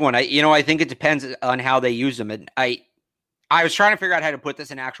at a big one. I think it depends on how they use them. And I was trying to figure out how to put this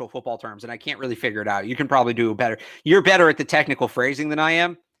in actual football terms, and I can't really figure it out. You can probably do better. You're better at the technical phrasing than I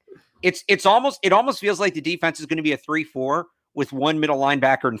am. It almost feels like the defense is going to be a 3-4 with one middle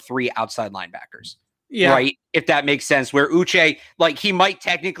linebacker and three outside linebackers. Yeah. Right. If that makes sense, where Uche, like, he might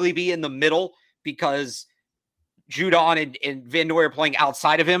technically be in the middle because Judon and Van Noy are playing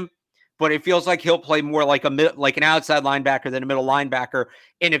outside of him, but it feels like he'll play more like an outside linebacker than a middle linebacker.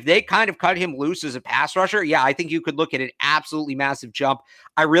 And if they kind of cut him loose as a pass rusher, yeah, I think you could look at an absolutely massive jump.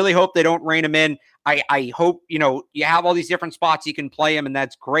 I really hope they don't rein him in. I hope, you have all these different spots you can play him, and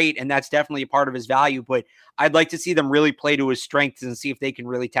that's great. And that's definitely a part of his value, but I'd like to see them really play to his strengths and see if they can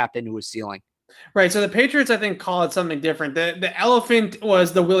really tap into his ceiling. Right. So the Patriots, I think, call it something different. The elephant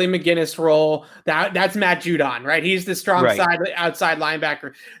was the Willie McGinnis role. That's Matt Judon, right? He's the strong side outside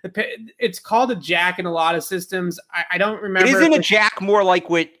linebacker. It's called a jack in a lot of systems. I don't remember. Isn't a jack more like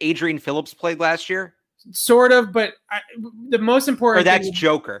what Adrian Phillips played last year? Sort of, but the most important thing,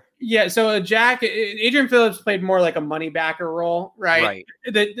 Joker. Yeah, so Adrian Phillips played more like a money backer role, right? Right.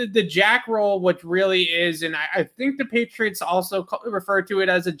 The jack role, which really is, and I think the Patriots also refer to it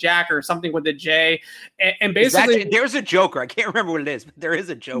as a jack or something with a J, and basically there's a joker. I can't remember what it is, but there is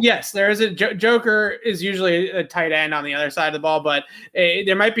a joker. Yes, there is a joker is usually a tight end on the other side of the ball, but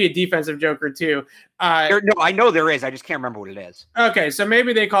there might be a defensive joker too. No, I know there is. I just can't remember what it is. Okay, so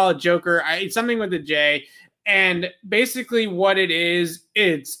maybe they call it joker. It's something with a J, and basically what it is,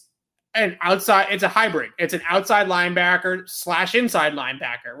 it's a hybrid. It's an outside linebacker / inside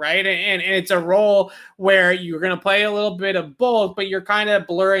linebacker, right? And it's a role where you're going to play a little bit of both, but you're kind of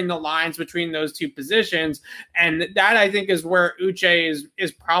blurring the lines between those two positions. And that, I think, is where Uche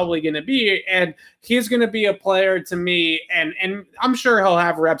is probably going to be. And he's going to be a player to me, and I'm sure he'll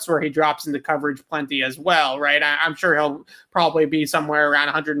have reps where he drops into coverage plenty as well, right? I'm sure he'll probably be somewhere around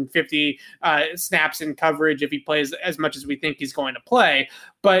 150 snaps in coverage if he plays as much as we think he's going to play.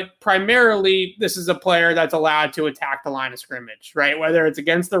 But primarily, this is a player that's allowed to attack the line of scrimmage, right? Whether it's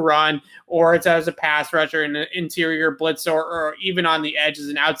against the run or it's as a pass rusher in an interior blitz or even on the edge as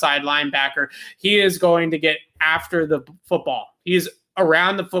an outside linebacker, he is going to get after the football. He's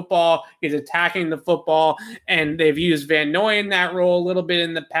around the football, he's attacking the football, and they've used Van Noy in that role a little bit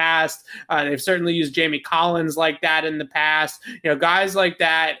in the past. They've certainly used Jamie Collins like that in the past. Guys like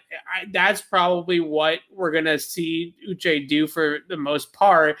that, that's probably what we're going to see Uche do for the most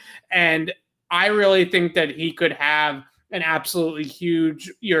part. And I really think that he could have an absolutely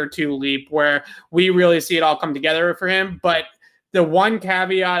huge year or two leap where we really see it all come together for him. But the one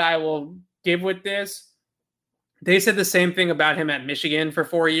caveat I will give with this, they said the same thing about him at Michigan for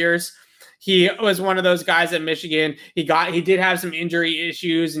 4 years. He was one of those guys at Michigan. He did have some injury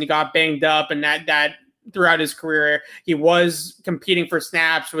issues and he got banged up, and that throughout his career, he was competing for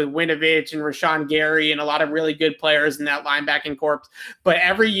snaps with Winovich and Rashawn Gary and a lot of really good players in that linebacking corps. But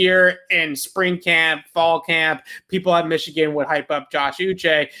every year in spring camp, fall camp, people at Michigan would hype up Josh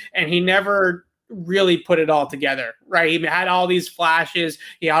Uche, and he never really put it all together, right? He had all these flashes,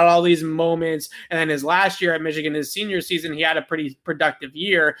 he had all these moments, and then his last year at Michigan, his senior season, he had a pretty productive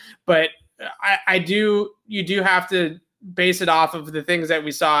year. But you do have to base it off of the things that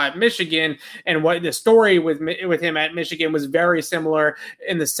we saw at Michigan, and what the story with him at Michigan was very similar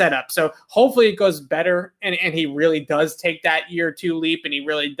in the setup. So hopefully it goes better, and he really does take that year or two leap, and he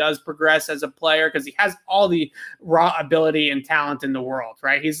really does progress as a player because he has all the raw ability and talent in the world,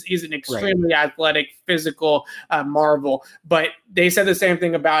 right? He's an extremely athletic, physical marvel. But they said the same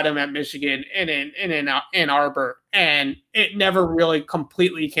thing about him at Michigan and in Ann Arbor, and it never really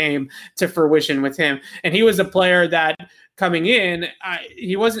completely came to fruition with him. And he was a player that coming in,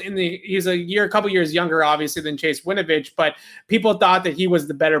 he's a couple years younger, obviously, than Chase Winovich, but people thought that he was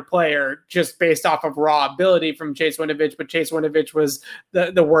the better player just based off of raw ability from Chase Winovich. But Chase Winovich was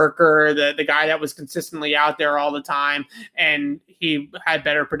the worker, the guy that was consistently out there all the time, and he had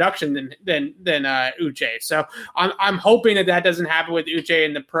better production than Uche. So I'm hoping that doesn't happen with Uche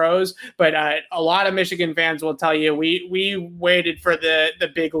in the pros, but a lot of Michigan fans will tell you we waited for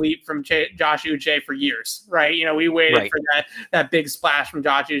the big leap from Josh Uche for years, right? We waited for that big splash from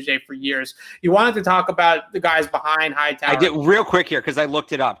Josh Uche for years. You wanted to talk about the guys behind Hightower. I did real quick here because I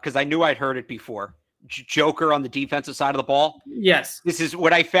looked it up because I knew I'd heard it before. Joker on the defensive side of the ball. Yes. This is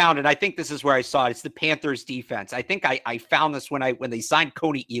what I found, and I think this is where I saw it. It's the Panthers defense. I think I found this when they signed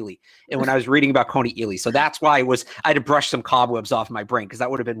Coney Ealy and when I was reading about Coney Ealy. So that's why I had to brush some cobwebs off my brain because that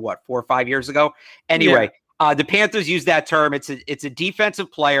would have been 4 or 5 years ago. Anyway, the Panthers use that term. It's a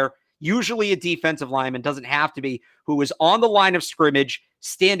defensive player, usually a defensive lineman, doesn't have to be, who is on the line of scrimmage,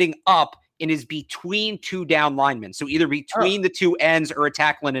 standing up and is between two down linemen. So either between the two ends or a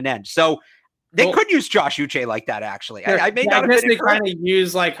tackle and an end. So they could use Josh Uche like that, actually. Sure. I may not have been they kind of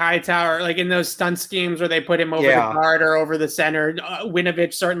use like Hightower, like in those stunt schemes where they put him over the guard or over the center.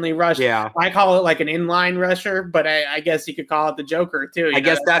 Winovich certainly rushed. Yeah. I call it like an inline rusher, but I guess you could call it the Joker too. I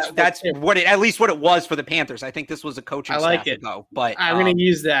guess that's what at least what it was for the Panthers. I think this was a coaching staff ago, but I'm going to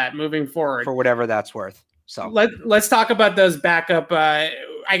use that moving forward for whatever that's worth. So let's talk about those backup,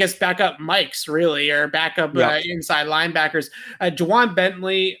 backup Mikes really, or backup inside linebackers. Juwan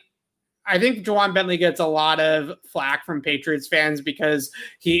Bentley. I think Juwan Bentley gets a lot of flack from Patriots fans because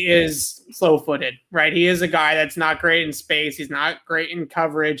he is slow-footed, right? He is a guy that's not great in space. He's not great in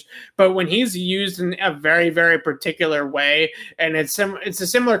coverage. But when he's used in a very, very particular way, and it's a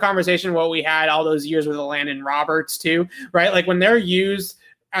similar conversation what we had all those years with Landon Roberts too, right? Like when they're used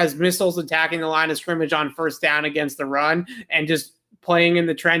as missiles attacking the line of scrimmage on first down against the run and just playing in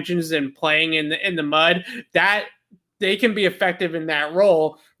the trenches and playing in the mud, they can be effective in that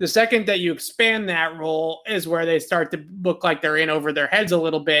role. The second that you expand that role is where they start to look like they're in over their heads a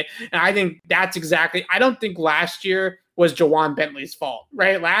little bit. And I think that's exactly, I don't think last year was Jawan Bentley's fault,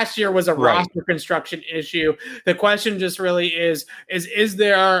 right? Last year was a roster construction issue. The question just really is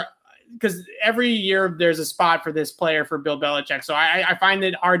there, because every year there's a spot for this player for Bill Belichick. So I find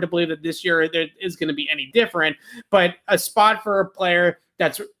it hard to believe that this year there is going to be any different, but a spot for a player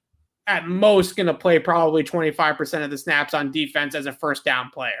that's at most going to play probably 25% of the snaps on defense as a first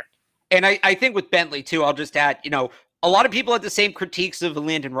down player. And I think with Bentley too, I'll just add, a lot of people had the same critiques of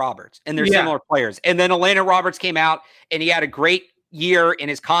Landon Roberts, and they're similar players. And then Landon Roberts came out and he had a great year in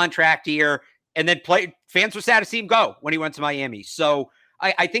his contract year, and then fans were sad to see him go when he went to Miami. So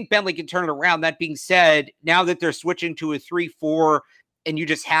I think Bentley can turn it around. That being said, now that they're switching to a 3-4 and you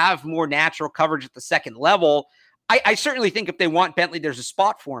just have more natural coverage at the second level, I certainly think if they want Bentley, there's a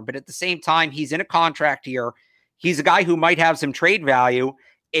spot for him. But at the same time, he's in a contract year. He's a guy who might have some trade value.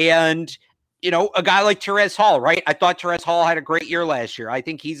 And, a guy like Terez Hall, right? I thought Terez Hall had a great year last year. I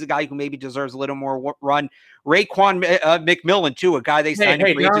think he's a guy who maybe deserves a little more run. Raekwon McMillan, too, a guy they signed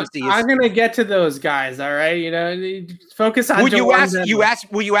in free agency. I'm going to get to those guys, all right? Focus on Will you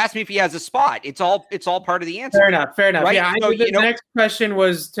ask me if he has a spot? It's all part of the answer. Fair enough. Right? Yeah, the next question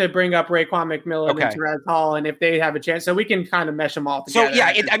was to bring up Raekwon McMillan and Terez Hall, and if they have a chance. So we can kind of mesh them all together.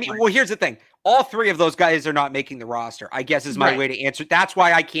 So, here's the thing. All three of those guys are not making the roster, I guess is my way to answer. That's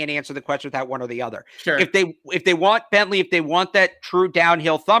why I can't answer the question without one or the other. Sure. If they want Bentley, if they want that true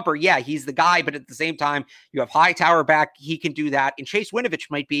downhill thumper, yeah, he's the guy. But at the same time, you have Hightower back. He can do that. And Chase Winovich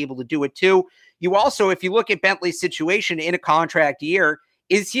might be able to do it too. You also, if you look at Bentley's situation in a contract year,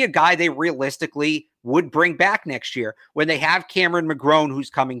 is he a guy they realistically would bring back next year when they have Cameron McGrone, who's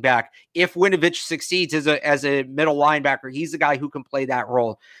coming back? If Winovich succeeds as a middle linebacker, he's the guy who can play that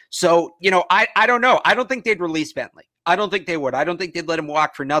role. So, I don't know. I don't think they'd release Bentley. I don't think they would. I don't think they'd let him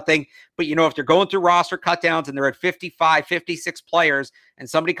walk for nothing. But, if they're going through roster cutdowns and they're at 55, 56 players, and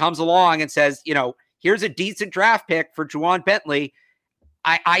somebody comes along and says, here's a decent draft pick for Jawan Bentley,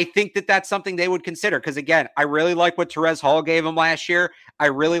 I think that's something they would consider. Because, again, I really like what Terez Hall gave him last year. I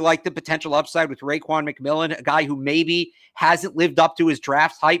really like the potential upside with Raekwon McMillan, a guy who maybe hasn't lived up to his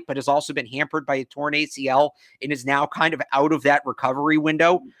draft hype, but has also been hampered by a torn ACL and is now kind of out of that recovery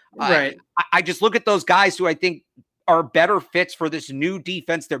window. Right. I just look at those guys who I think are better fits for this new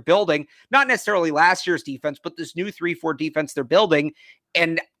defense they're building. Not necessarily last year's defense, but this new 3-4 defense they're building.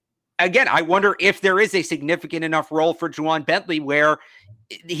 And again, I wonder if there is a significant enough role for Jawan Bentley where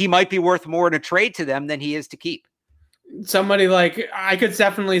he might be worth more in a trade to them than he is to keep. Somebody like, I could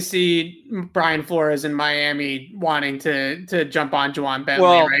definitely see Brian Flores in Miami wanting to jump on Jawan Bentley.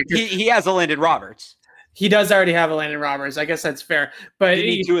 Well, right? he has a Landon Roberts. He does already have a Landon Roberts. I guess that's fair. But you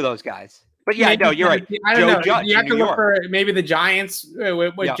need two of those guys. But yeah, no, you're right. I don't know. Judge, you have to look for maybe the Giants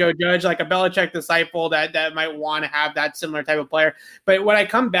with Joe Judge, like a Belichick disciple that might want to have that similar type of player. But what I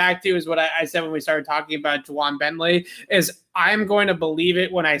come back to is what I said when we started talking about Jawan Bentley is I'm going to believe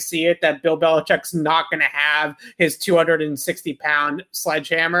it when I see it that Bill Belichick's not going to have his 260-pound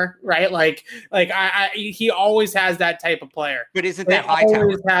sledgehammer, right? Like he always has that type of player. But isn't that Hightower?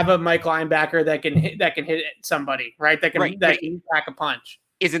 Always have a Mike linebacker that can hit somebody, right? That can pack a punch.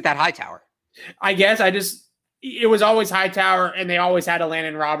 Isn't that Hightower? I guess it was always Hightower, and they always had a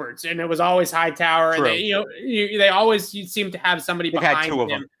Landon Roberts, and it was always Hightower. True. And they always seem to have somebody behind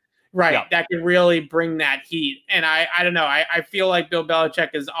him. Right, yeah. That can really bring that heat. And I don't know. I feel like Bill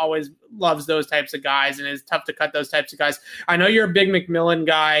Belichick loves those types of guys, and it's tough to cut those types of guys. I know you're a big McMillan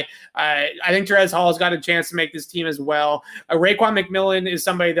guy. I think Terez Hall's got a chance to make this team as well. Raekwon McMillan is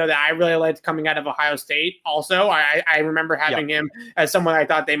somebody, though, that I really liked coming out of Ohio State also. I remember having him as someone I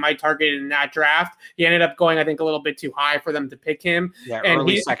thought they might target in that draft. He ended up going, I think, a little bit too high for them to pick him. Yeah, and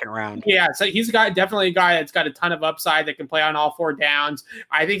early second round. Yeah, so he's definitely a guy that's got a ton of upside that can play on all four downs.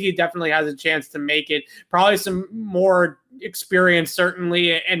 I think he definitely has a chance to make it. Probably some more experience,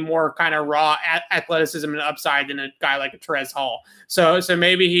 certainly, and more kind of raw athleticism and upside than a guy like a Terez Hall. So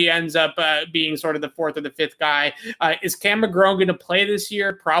maybe he ends up being sort of the fourth or the fifth guy. Is Cam McGrone going to play this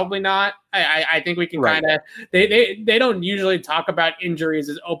year? Probably not. I think we can kind of they don't usually talk about injuries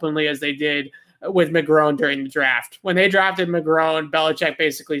as openly as they did with McGrone during the draft. When they drafted McGrone, Belichick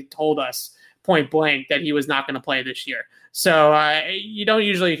basically told us point blank that he was not going to play this year. So you don't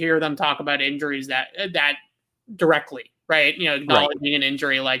usually hear them talk about injuries that directly, right? Acknowledging an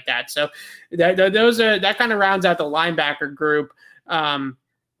injury like that. So that kind of rounds out the linebacker group. I'm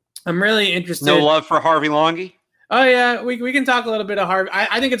really interested. No love for Harvey Longy? Oh yeah, we can talk a little bit of Harvey.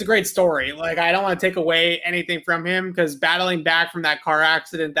 I think it's a great story. Like, I don't want to take away anything from him, because battling back from that car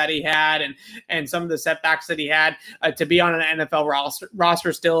accident that he had and some of the setbacks that he had, to be on an NFL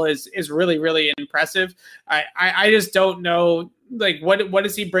roster still is really, really impressive. I just don't know, like, what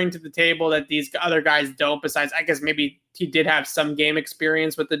does he bring to the table that these other guys don't, besides, I guess, maybe he did have some game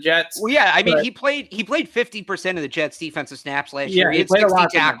experience with the Jets. Well, yeah, I mean, he played 50% of the Jets defensive snaps last year. He had 60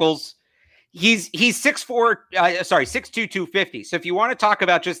 tackles. He's 6'4", 6'2", 250. So if you want to talk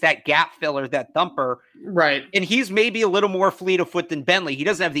about just that gap filler, that thumper, right? And he's maybe a little more fleet of foot than Bentley. He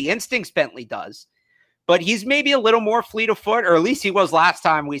doesn't have the instincts Bentley does, but he's maybe a little more fleet of foot, or at least he was last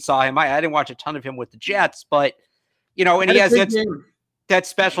time we saw him. I didn't watch a ton of him with the Jets, but and he has that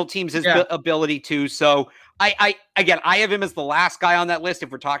special teams ability too. So I have him as the last guy on that list.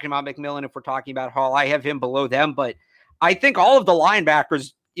 If we're talking about McMillan, if we're talking about Hall, I have him below them. But I think all of the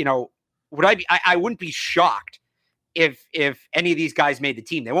linebackers, I wouldn't be shocked if any of these guys made the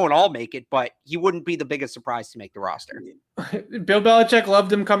team. They won't all make it, but he wouldn't be the biggest surprise to make the roster. Bill Belichick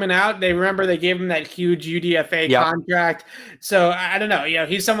loved him coming out. They gave him that huge UDFA contract. So I don't know.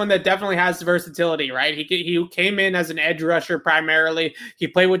 He's someone that definitely has versatility, right? He came in as an edge rusher primarily. He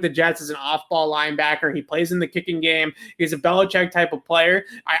played with the Jets as an off-ball linebacker. He plays in the kicking game. He's a Belichick type of player.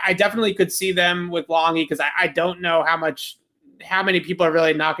 I definitely could see them with Longy, because I don't know how many people are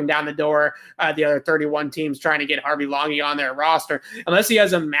really knocking down the door, the other 31 teams trying to get Harvey Longy on their roster, unless he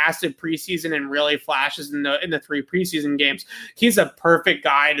has a massive preseason and really flashes in the 3 preseason games. He's a perfect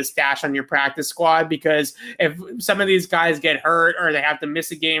guy to stash on your practice squad, because if some of these guys get hurt or they have to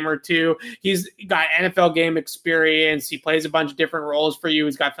miss a game or two, he's got NFL game experience. He plays a bunch of different roles for you.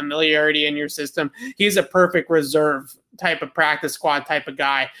 He's got familiarity in your system. He's a perfect reserve type of practice squad type of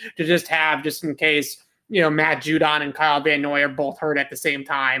guy to just have, just in case Matt Judon and Kyle Van Noy are both hurt at the same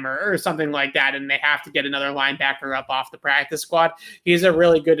time or something like that, and they have to get another linebacker up off the practice squad. He's a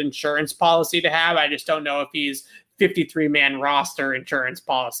really good insurance policy to have. I just don't know if he's 53-man roster insurance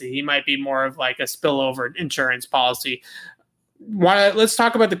policy. He might be more of like a spillover insurance policy. Let's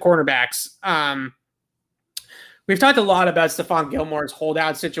talk about the cornerbacks. We've talked a lot about Stephon Gilmore's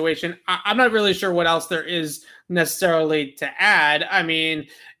holdout situation. I'm not really sure what else there is necessarily to add. I mean,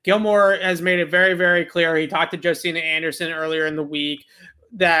 Gilmore has made it very, very clear. He talked to Josina Anderson earlier in the week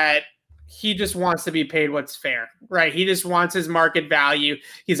that he just wants to be paid what's fair, right? He just wants his market value.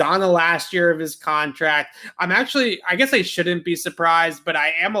 He's on the last year of his contract. I guess I shouldn't be surprised, but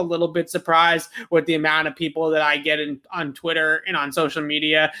I am a little bit surprised with the amount of people that I get on Twitter and on social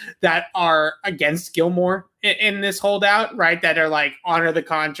media that are against Gilmore in this holdout, right? That are like, honor the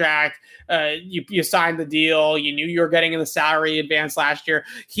contract. You signed the deal. You knew you were getting in the salary advance last year.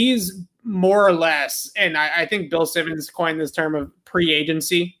 He's more or less, and I think Bill Simmons coined this term of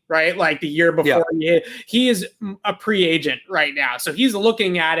pre-agency, right? Like the year before he is a pre-agent right now. So he's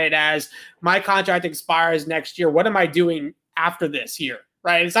looking at it as, my contract expires next year. What am I doing after this year?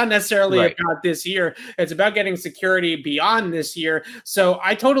 Right. It's not necessarily about this year. It's about getting security beyond this year. So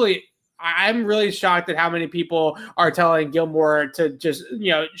I'm really shocked at how many people are telling Gilmore to just,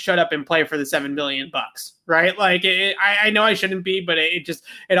 shut up and play for the $7 million, right? Like, I know I shouldn't be, but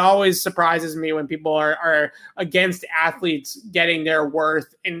it always surprises me when people are against athletes getting their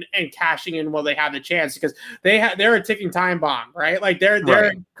worth and cashing in while they have the chance, because they're a ticking time bomb, right? Like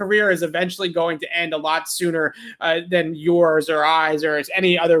their career is eventually going to end a lot sooner than yours or ours or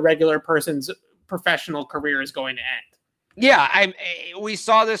any other regular person's professional career is going to end. Yeah, we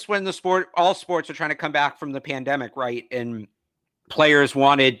saw this when all sports are trying to come back from the pandemic, right? And players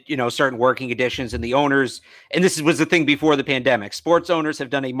wanted, certain working conditions, and the owners, and this was the thing before the pandemic, sports owners have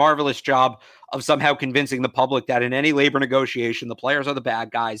done a marvelous job of somehow convincing the public that in any labor negotiation, the players are the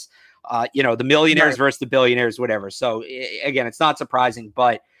bad guys, the millionaires versus the billionaires, whatever. So again, it's not surprising,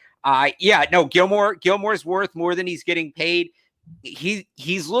 but Gilmore's worth more than he's getting paid.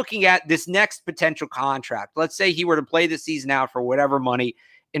 He's looking at this next potential contract. Let's say he were to play the season out for whatever money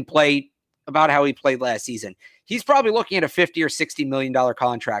and play about how he played last season. He's probably looking at a $50 or $60 million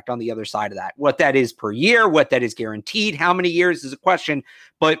contract on the other side of that. What that is per year, what that is guaranteed, how many years is a question.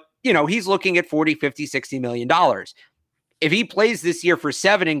 But, he's looking at $40, $50, $60 million. If he plays this year for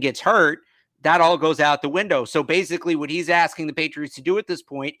 7 and gets hurt, that all goes out the window. So basically what he's asking the Patriots to do at this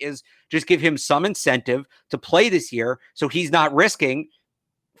point is just give him some incentive to play this year, so he's not risking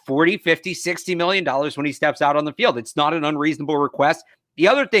 $40, $50, $60 million when he steps out on the field. It's not an unreasonable request. The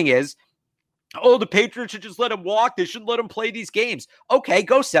other thing is, the Patriots should just let him walk. They shouldn't let him play these games. Okay,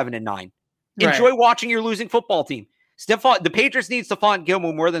 go 7-9. Enjoy watching your losing football team. The Patriots need Stephon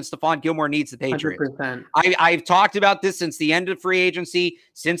Gilmore more than Stephon Gilmore needs the Patriots. 100%. I've talked about this since the end of free agency,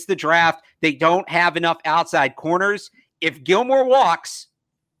 since the draft. They don't have enough outside corners. If Gilmore walks,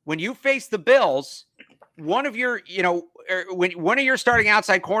 when you face the Bills, one of your starting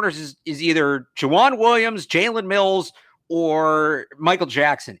outside corners is either Juwan Williams, Jalen Mills, or Michael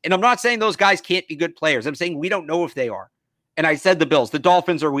Jackson. And I'm not saying those guys can't be good players. I'm saying we don't know if they are. And I said the Bills. The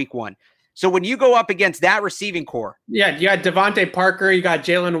Dolphins are week 1. So when you go up against that receiving core. Yeah, you got Devontae Parker, you got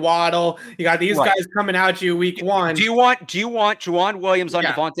Jalen Waddle, you got these guys coming out you week 1. Do you want Juwan Williams on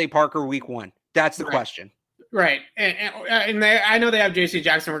Devontae Parker week 1? That's the question. Right. And I know they have J.C.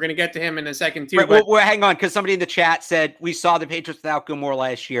 Jackson. We're going to get to him in a second, too. Right, well, hang on, because somebody in the chat said we saw the Patriots without Gilmore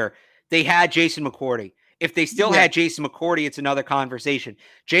last year. They had Jason McCourty. If they still had Jason McCourty, it's another conversation.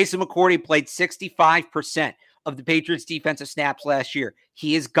 Jason McCourty played 65% of the Patriots defensive snaps last year.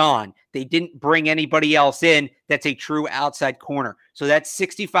 He is gone. They didn't bring anybody else in that's a true outside corner. So that's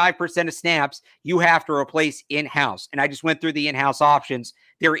 65% of snaps you have to replace in-house. And I just went through the in-house options.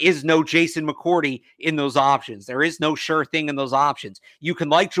 There is no Jason McCourty in those options. There is no sure thing in those options. You can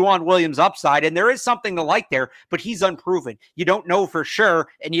like Juwan Williams upside, and there is something to like there, but he's unproven. You don't know for sure,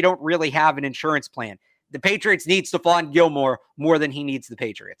 and you don't really have an insurance plan. The Patriots need Stephon Gilmore more than he needs the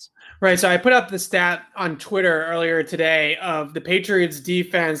Patriots. Right. So I put up the stat on Twitter earlier today of the Patriots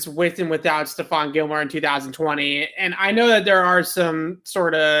defense with and without Stephon Gilmore in 2020. And I know that there are some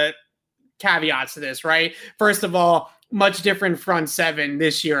sort of caveats to this, right? First of all, much different front seven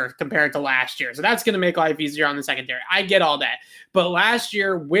this year compared to last year. So that's going to make life easier on the secondary. I get all that. But last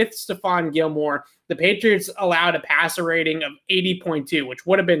year with Stephon Gilmore, the Patriots allowed a passer rating of 80.2, which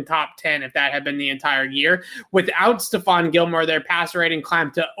would have been top 10 if that had been the entire year. Without Stephon Gilmore, their passer rating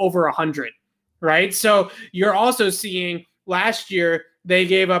climbed to over 100, right? So you're also seeing last year, they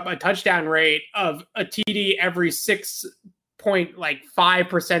gave up a touchdown rate of a TD every 6.5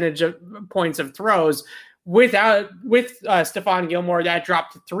 percentage of points of throws. With Stephon Gilmore, that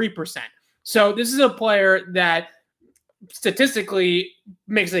dropped to 3%. So this is a player that statistically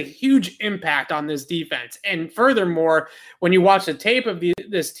makes a huge impact on this defense. And furthermore, when you watch the tape of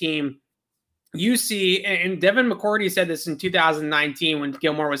this team, you see, and Devin McCourty said this in 2019 when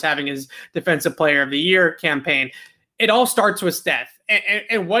Gilmore was having his Defensive Player of the Year campaign, it all starts with Steph.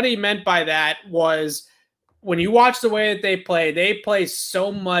 And what he meant by that was when you watch the way that they play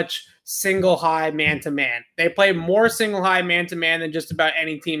so much single high man-to-man. They play more single high man-to-man than just about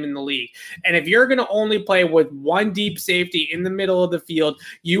any team in the league. And if you're going to only play with one deep safety in the middle of the field,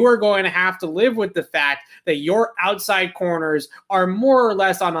 you are going to have to live with the fact that your outside corners are more or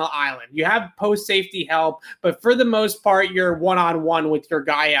less on an island. You have post-safety help, but for the most part, you're one-on-one with your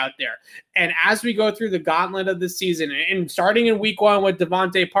guy out there. And as we go through the gauntlet of the season, and starting in week 1 with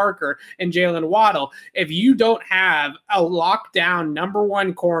Devontae Parker and Jalen Waddle, if you don't have a lockdown number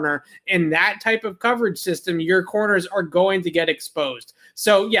 1 corner in that type of coverage system, your corners are going to get exposed.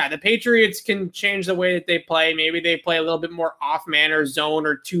 So, yeah, the Patriots can change the way that they play. Maybe they play a little bit more off-man or zone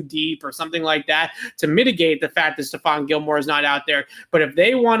or too deep or something like that to mitigate the fact that Stephon Gilmore is not out there. But if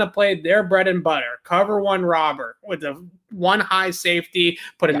they want to play their bread and butter, cover one robber with a one high safety,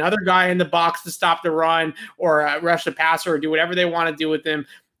 put another guy in the box to stop the run or rush the passer or do whatever they want to do with him,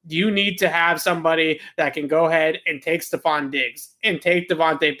 you need to have somebody that can go ahead and take Stephon Diggs and take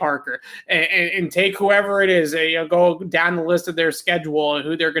Devontae Parker and take whoever it is. Go down the list of their schedule and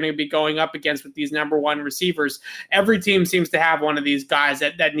who they're going to be going up against with these number 1 receivers. Every team seems to have one of these guys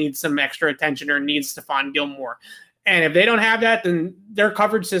that needs some extra attention or needs Stephon Gilmore. And if they don't have that, then their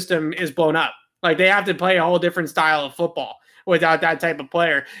coverage system is blown up. Like, they have to play a whole different style of football without that type of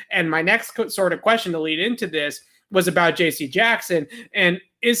player. And my next sort of question to lead into this was about J.C. Jackson, and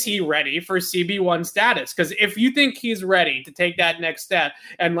is he ready for CB1 status? Because if you think he's ready to take that next step,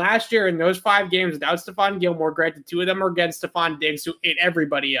 and last year in those 5 games without Stephon Gilmore, granted 2 of them were against Stephon Diggs, who ate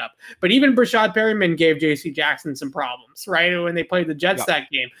everybody up. But even Brashad Perryman gave J.C. Jackson some problems, right, when they played the Jets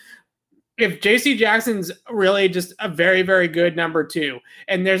that game. If J.C. Jackson's really just a very, very good number 2,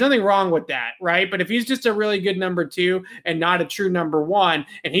 and there's nothing wrong with that, right? But if he's just a really good number 2 and not a true number 1,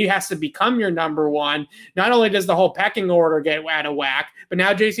 and he has to become your number 1, not only does the whole pecking order get out of whack, but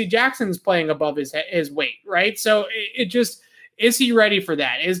now J.C. Jackson's playing above his weight, right? So it just, is he ready for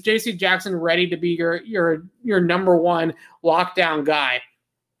that? Is J.C. Jackson ready to be your number 1 lockdown guy?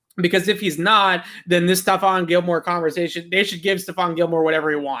 Because if he's not, then this Stephon Gilmore conversation, they should give Stephon Gilmore whatever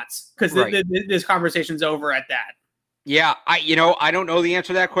he wants, because this conversation's over at that. Yeah, I don't know the answer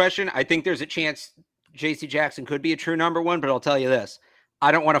to that question. I think there's a chance J.C. Jackson could be a true number 1, but I'll tell you this.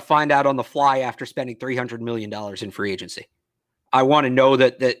 I don't want to find out on the fly after spending $300 million in free agency. I want to know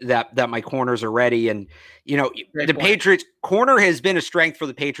that my corners are ready. And, Great the point. Patriots corner has been a strength for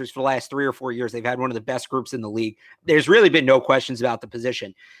the Patriots for the last 3 or 4 years. They've had one of the best groups in the league. There's really been no questions about the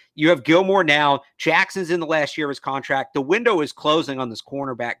position. You have Gilmore now. Jackson's in the last year of his contract. The window is closing on this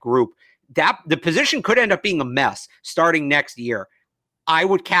cornerback group. The position could end up being a mess starting next year. I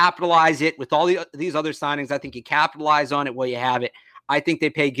would capitalize it with all these other signings. I think you capitalize on it while you have it. I think they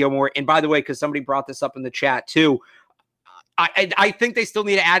pay Gilmore. And by the way, because somebody brought this up in the chat too, I think they still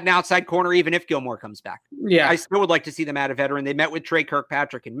need to add an outside corner even if Gilmore comes back. Yeah. I still would like to see them add a veteran. They met with Trey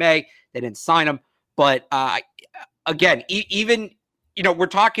Kirkpatrick in May. They didn't sign him. But again, even, we're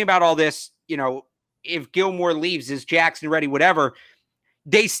talking about all this, if Gilmore leaves, is Jackson ready, whatever.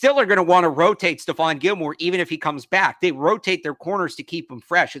 They still are going to want to rotate Stephon Gilmore even if he comes back. They rotate their corners to keep them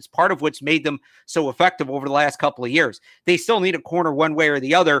fresh. It's part of what's made them so effective over the last couple of years. They still need a corner one way or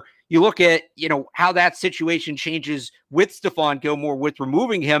the other. You look at, how that situation changes with Stephon Gilmore with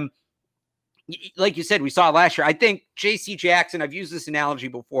removing him. Like you said, we saw it last year. I think J.C. Jackson, I've used this analogy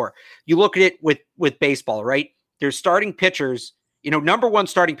before. You look at it with baseball, right? There's starting pitchers, number one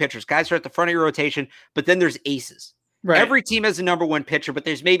starting pitchers, guys are at the front of your rotation, but then there's aces. Right. Every team has a number one pitcher, but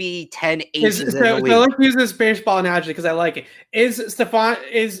there's maybe 10 aces in the league. So let's use this baseball analogy because I like it.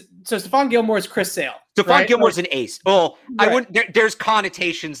 Stephon Gilmore is Chris Sale. Stephon Gilmore's an ace. Well, right. I wouldn't. There's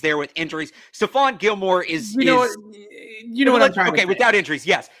connotations there with injuries. Stephon Gilmore is. You know what I'm trying to say. Without injuries,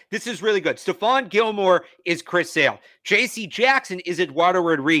 yes, this is really good. Stephon Gilmore is Chris Sale. J.C. Jackson is Eduardo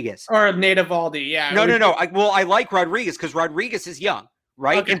Rodriguez or Nate Eovaldi. Yeah. No. I like Rodriguez because Rodriguez is young.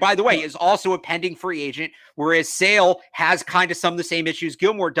 Right. Okay. And by the way, is also a pending free agent, whereas Sale has kind of some of the same issues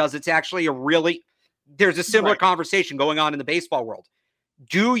Gilmore does. It's actually there's a similar conversation going on in the baseball world.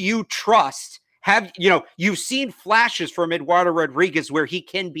 Do you trust, you've seen flashes from Eduardo Rodriguez where he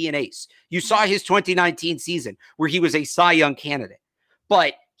can be an ace. You saw his 2019 season where he was a Cy Young candidate,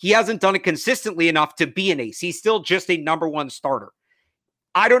 but he hasn't done it consistently enough to be an ace. He's still just a number one starter.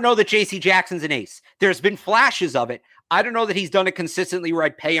 I don't know that J.C. Jackson's an ace. There's been flashes of it. I don't know that he's done it consistently where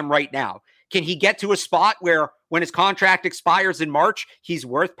I'd pay him right now. Can he get to a spot where when his contract expires in March, he's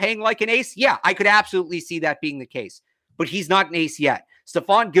worth paying like an ace? Yeah, I could absolutely see that being the case. But he's not an ace yet.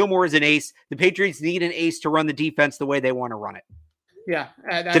 Stephon Gilmore is an ace. The Patriots need an ace to run the defense the way they want to run it. Yeah.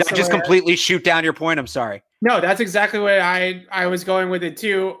 Did I just completely shoot down your point? I'm sorry. No, that's exactly what I was going with it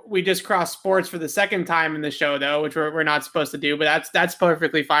too. We just crossed sports for the second time in the show, though, which we're not supposed to do, but that's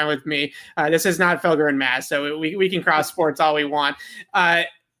perfectly fine with me. This is not Felger and Mass, so we can cross sports all we want.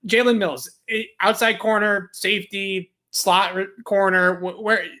 Jalen Mills, outside corner, safety, slot corner,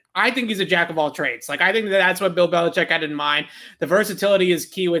 where I think he's a jack of all trades. Like, I think that's what Bill Belichick had in mind. The versatility is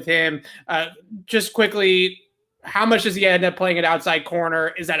key with him. Just quickly, how much does he end up playing at outside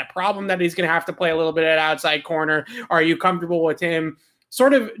corner? Is that a problem that he's going to have to play a little bit at outside corner? Are you comfortable with him?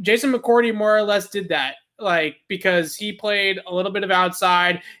 Sort of, Jason McCourty more or less did that, because he played a little bit of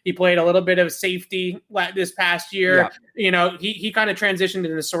outside. He played a little bit of safety this past year. Yeah. He kind of transitioned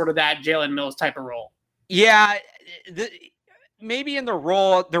into sort of that Jalen Mills type of role. Yeah, maybe in the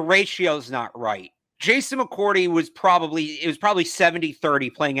role, the ratio's not right. Jason McCourty was probably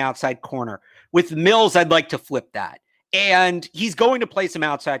 70-30 playing outside corner. With Mills, I'd like to flip that. And he's going to play some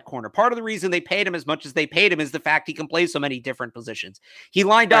outside corner. Part of the reason they paid him as much as they paid him is the fact he can play so many different positions. He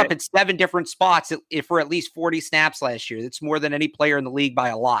lined up at 7 different spots for at least 40 snaps last year. That's more than any player in the league by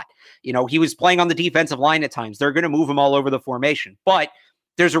a lot. He was playing on the defensive line at times. They're going to move him all over the formation. But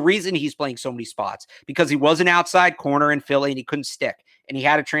there's a reason he's playing so many spots, because he was an outside corner in Philly and he couldn't stick, and he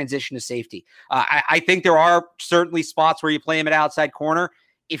had to transition to safety. I think there are certainly spots where you play him at outside corner.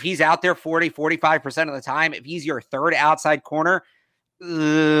 If he's out there 40-45% of the time, if he's your third outside corner,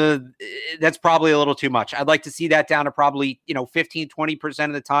 that's probably a little too much. I'd like to see that down to probably 15-20%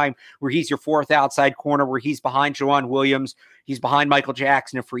 of the time where he's your fourth outside corner, where he's behind Jawan Williams, he's behind Michael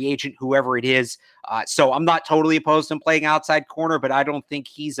Jackson, a free agent, whoever it is. So I'm not totally opposed to him playing outside corner, but I don't think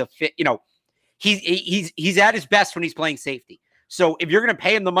he's a fit. He's at his best when he's playing safety. So if you're going to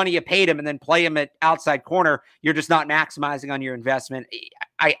pay him the money you paid him and then play him at outside corner, you're just not maximizing on your investment.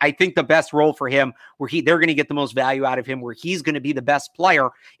 I think the best role for him, where they're going to get the most value out of him, where he's going to be the best player,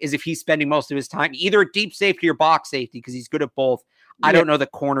 is if he's spending most of his time either at deep safety or box safety, because he's good at both. I don't know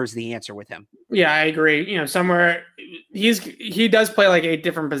that corner's the answer with him. Yeah, I agree. Somewhere he does play like 8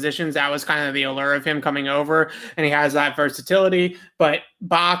 different positions. That was kind of the allure of him coming over, and he has that versatility. But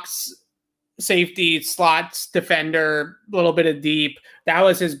box, safety, slots, defender, a little bit of deep. That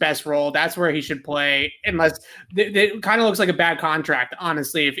was his best role. That's where he should play, unless it kind of looks like a bad contract,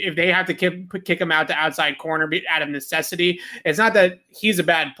 honestly. If they have to kick him out to outside corner out of necessity, it's not that he's a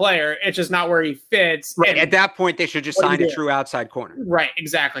bad player. It's just not where he fits. Right. At that point, they should just sign a true outside corner. Right.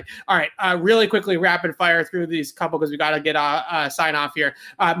 Exactly. All right. Really quickly, rapid fire through these couple because we got to get a sign off here.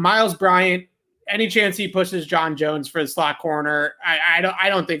 Myles Bryant. Any chance he pushes John Jones for the slot corner? I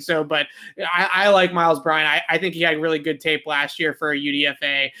don't think so, but I like Myles Bryant. I think he had really good tape last year for a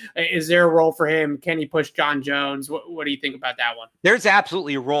UDFA. Is there a role for him? Can he push John Jones? What do you think about that one? There's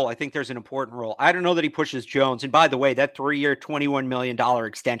absolutely a role. I think there's an important role. I don't know that he pushes Jones. And by the way, that 3-year, $21 million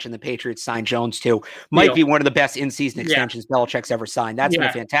extension the Patriots signed Jones to might be one of the best in-season extensions Belichick's ever signed. That's been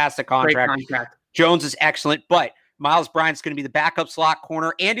a fantastic contract. Jones is excellent, but Myles Bryant's going to be the backup slot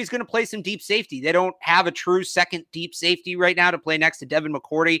corner, and he's going to play some deep safety. They don't have a true second deep safety right now to play next to Devin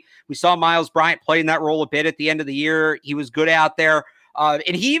McCourty. We saw Myles Bryant play in that role a bit at the end of the year. He was good out there.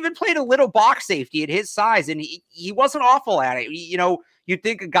 And he even played a little box safety at his size, and he wasn't awful at it. You know, you'd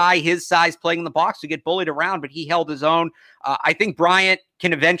think a guy his size playing in the box would get bullied around, but he held his own. I think Bryant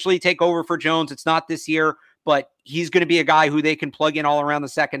can eventually take over for Jones. It's not this year, but he's going to be a guy who they can plug in all around the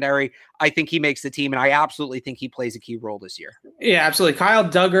secondary. I think he makes the team, and I absolutely think he plays a key role this year. Yeah, absolutely. Kyle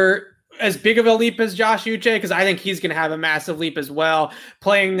Dugger, as big of a leap as Josh Uche, because I think he's going to have a massive leap as well,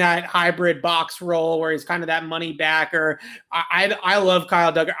 playing that hybrid box role where he's kind of that money backer. I love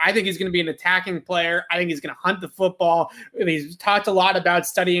Kyle Dugger. I think he's going to be an attacking player. I think he's going to hunt the football. He's talked a lot about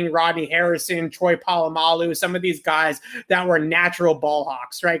studying Rodney Harrison, Troy Polamalu, some of these guys that were natural ball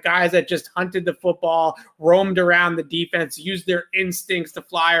hawks, right? Guys that just hunted the football, roamed around the defense, used their instincts to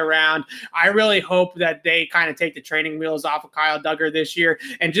fly around. I really hope that they kind of take the training wheels off of Kyle Dugger this year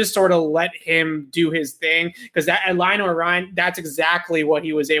and just sort of let him do his thing, because that at Lionel Ryan, that's exactly what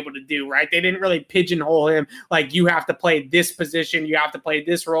he was able to do, right? They didn't really pigeonhole him like you have to play this position, you have to play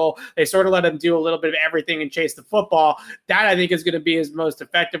this role. They sort of let him do a little bit of everything and chase the football. That I think is going to be his most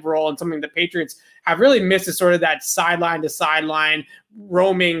effective role, and something the Patriots have really missed is sort of that sideline to sideline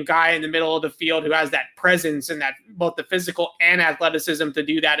roaming guy in the middle of the field who has that presence and that both the physical and athleticism to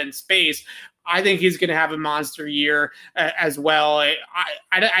do that in space. I think he's going to have a monster year as well.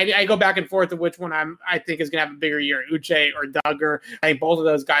 I go back and forth of which one I think is going to have a bigger year, Uche or Dugger. I think both of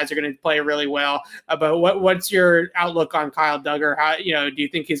those guys are going to play really well. But what's your outlook on Kyle Dugger? How, do you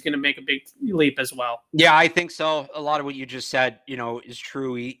think he's going to make a big leap as well? Yeah, I think so. A lot of what you just said, is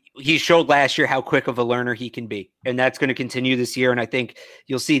true. He showed last year how quick of a learner he can be, and that's going to continue this year. And I think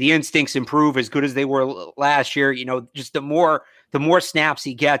you'll see the instincts improve as good as they were last year. Just the more snaps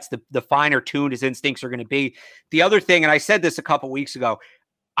he gets, the finer tuned his instincts are going to be. The other thing, and I said this a couple weeks ago,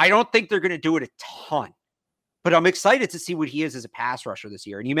 I don't think they're going to do it a ton, but I'm excited to see what he is as a pass rusher this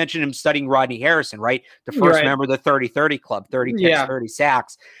year. And you mentioned him studying Rodney Harrison, right? The first member of the 30-30 club, 30 picks, 30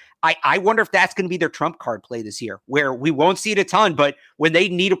 sacks. I wonder if that's going to be their trump card play this year, where we won't see it a ton, but when they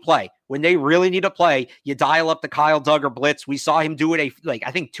need a play, when they really need a play, you dial up the Kyle Dugger blitz. We saw him do it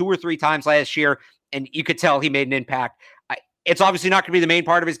I think 2 or 3 times last year, and you could tell he made an impact. It's obviously not going to be the main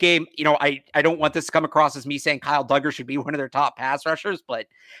part of his game. I don't want this to come across as me saying Kyle Dugger should be one of their top pass rushers, but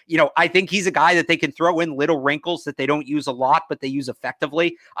I think he's a guy that they can throw in little wrinkles that they don't use a lot, but they use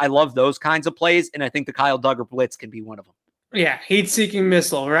effectively. I love those kinds of plays, and I think the Kyle Dugger blitz can be one of them. Yeah, heat-seeking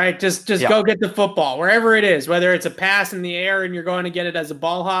missile, right? Just go get the football, wherever it is, whether it's a pass in the air and you're going to get it as a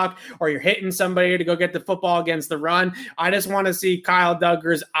ball hawk, or you're hitting somebody to go get the football against the run. I just want to see Kyle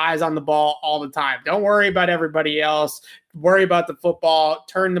Dugger's eyes on the ball all the time. Don't worry about everybody else. Worry about the football,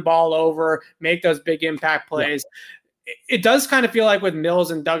 turn the ball over, make those big impact plays. Yeah. It does kind of feel like with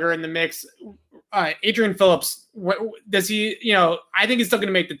Mills and Dugger in the mix, Adrian Phillips, does he, I think he's still going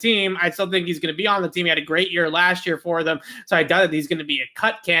to make the team. I still think he's going to be on the team. He had a great year last year for them. So I doubt that he's going to be a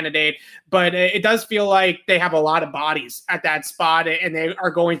cut candidate, but it does feel like they have a lot of bodies at that spot, and they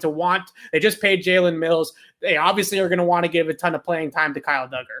are going to they just paid Jalen Mills. They obviously are going to want to give a ton of playing time to Kyle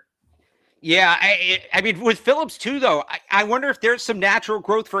Dugger. Yeah, I mean, with Phillips too, though, I wonder if there's some natural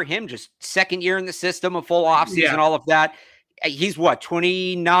growth for him, just second year in the system, a full offseason, all of that. He's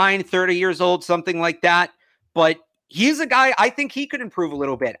 29, 30 years old, something like that. But he's a guy, I think he could improve a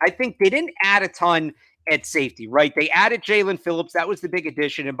little bit. I think they didn't add a ton at safety, right? They added Jalen Phillips. That was the big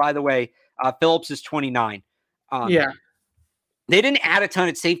addition. And by the way, Phillips is 29. They didn't add a ton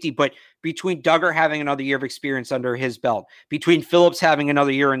at safety, but between Dugger having another year of experience under his belt, between Phillips having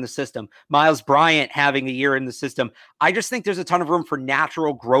another year in the system, Myles Bryant having a year in the system, I just think there's a ton of room for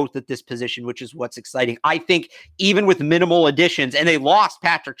natural growth at this position, which is what's exciting. I think even with minimal additions, and they lost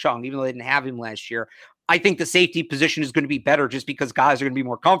Patrick Chung, even though they didn't have him last year, I think the safety position is going to be better just because guys are going to be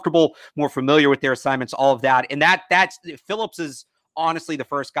more comfortable, more familiar with their assignments, all of that. And that's Phillips is honestly the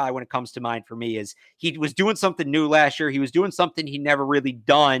first guy when it comes to mind for me. Is he was doing something new last year. He was doing something he never really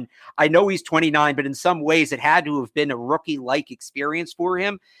done. I know he's 29, but in some ways it had to have been a rookie-like experience for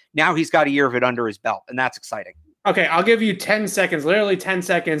him. Now he's got a year of it under his belt, and that's exciting. Okay, I'll give you 10 seconds, literally 10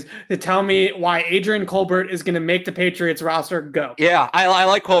 seconds, to tell me why Adrian Colbert is going to make the Patriots roster go. Yeah, I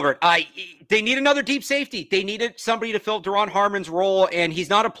like Colbert. They need another deep safety. They needed somebody to fill Duron Harmon's role, and he's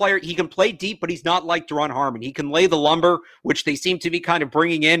not a player. He can play deep, but he's not like Duron Harmon. He can lay the lumber, which they seem to be kind of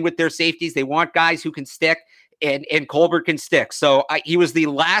bringing in with their safeties. They want guys who can stick, and Colbert can stick. So he was the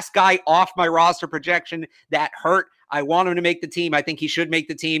last guy off my roster projection that hurt. I want him to make the team. I think he should make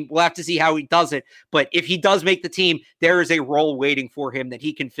the team. We'll have to see how he does it. But if he does make the team, there is a role waiting for him that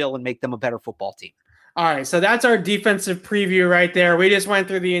he can fill and make them a better football team. All right, so that's our defensive preview right there. We just went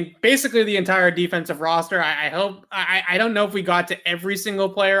through basically the entire defensive roster. I don't know if we got to every single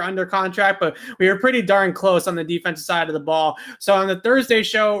player under contract, but we were pretty darn close on the defensive side of the ball. So on the Thursday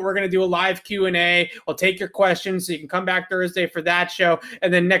show, we're going to do a live Q&A. We'll take your questions, so you can come back Thursday for that show.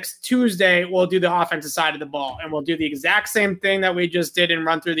 And then next Tuesday, we'll do the offensive side of the ball, and we'll do the exact same thing that we just did and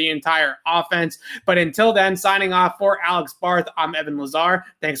run through the entire offense. But until then, signing off for Alex Barth, I'm Evan Lazar.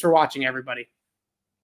 Thanks for watching, everybody.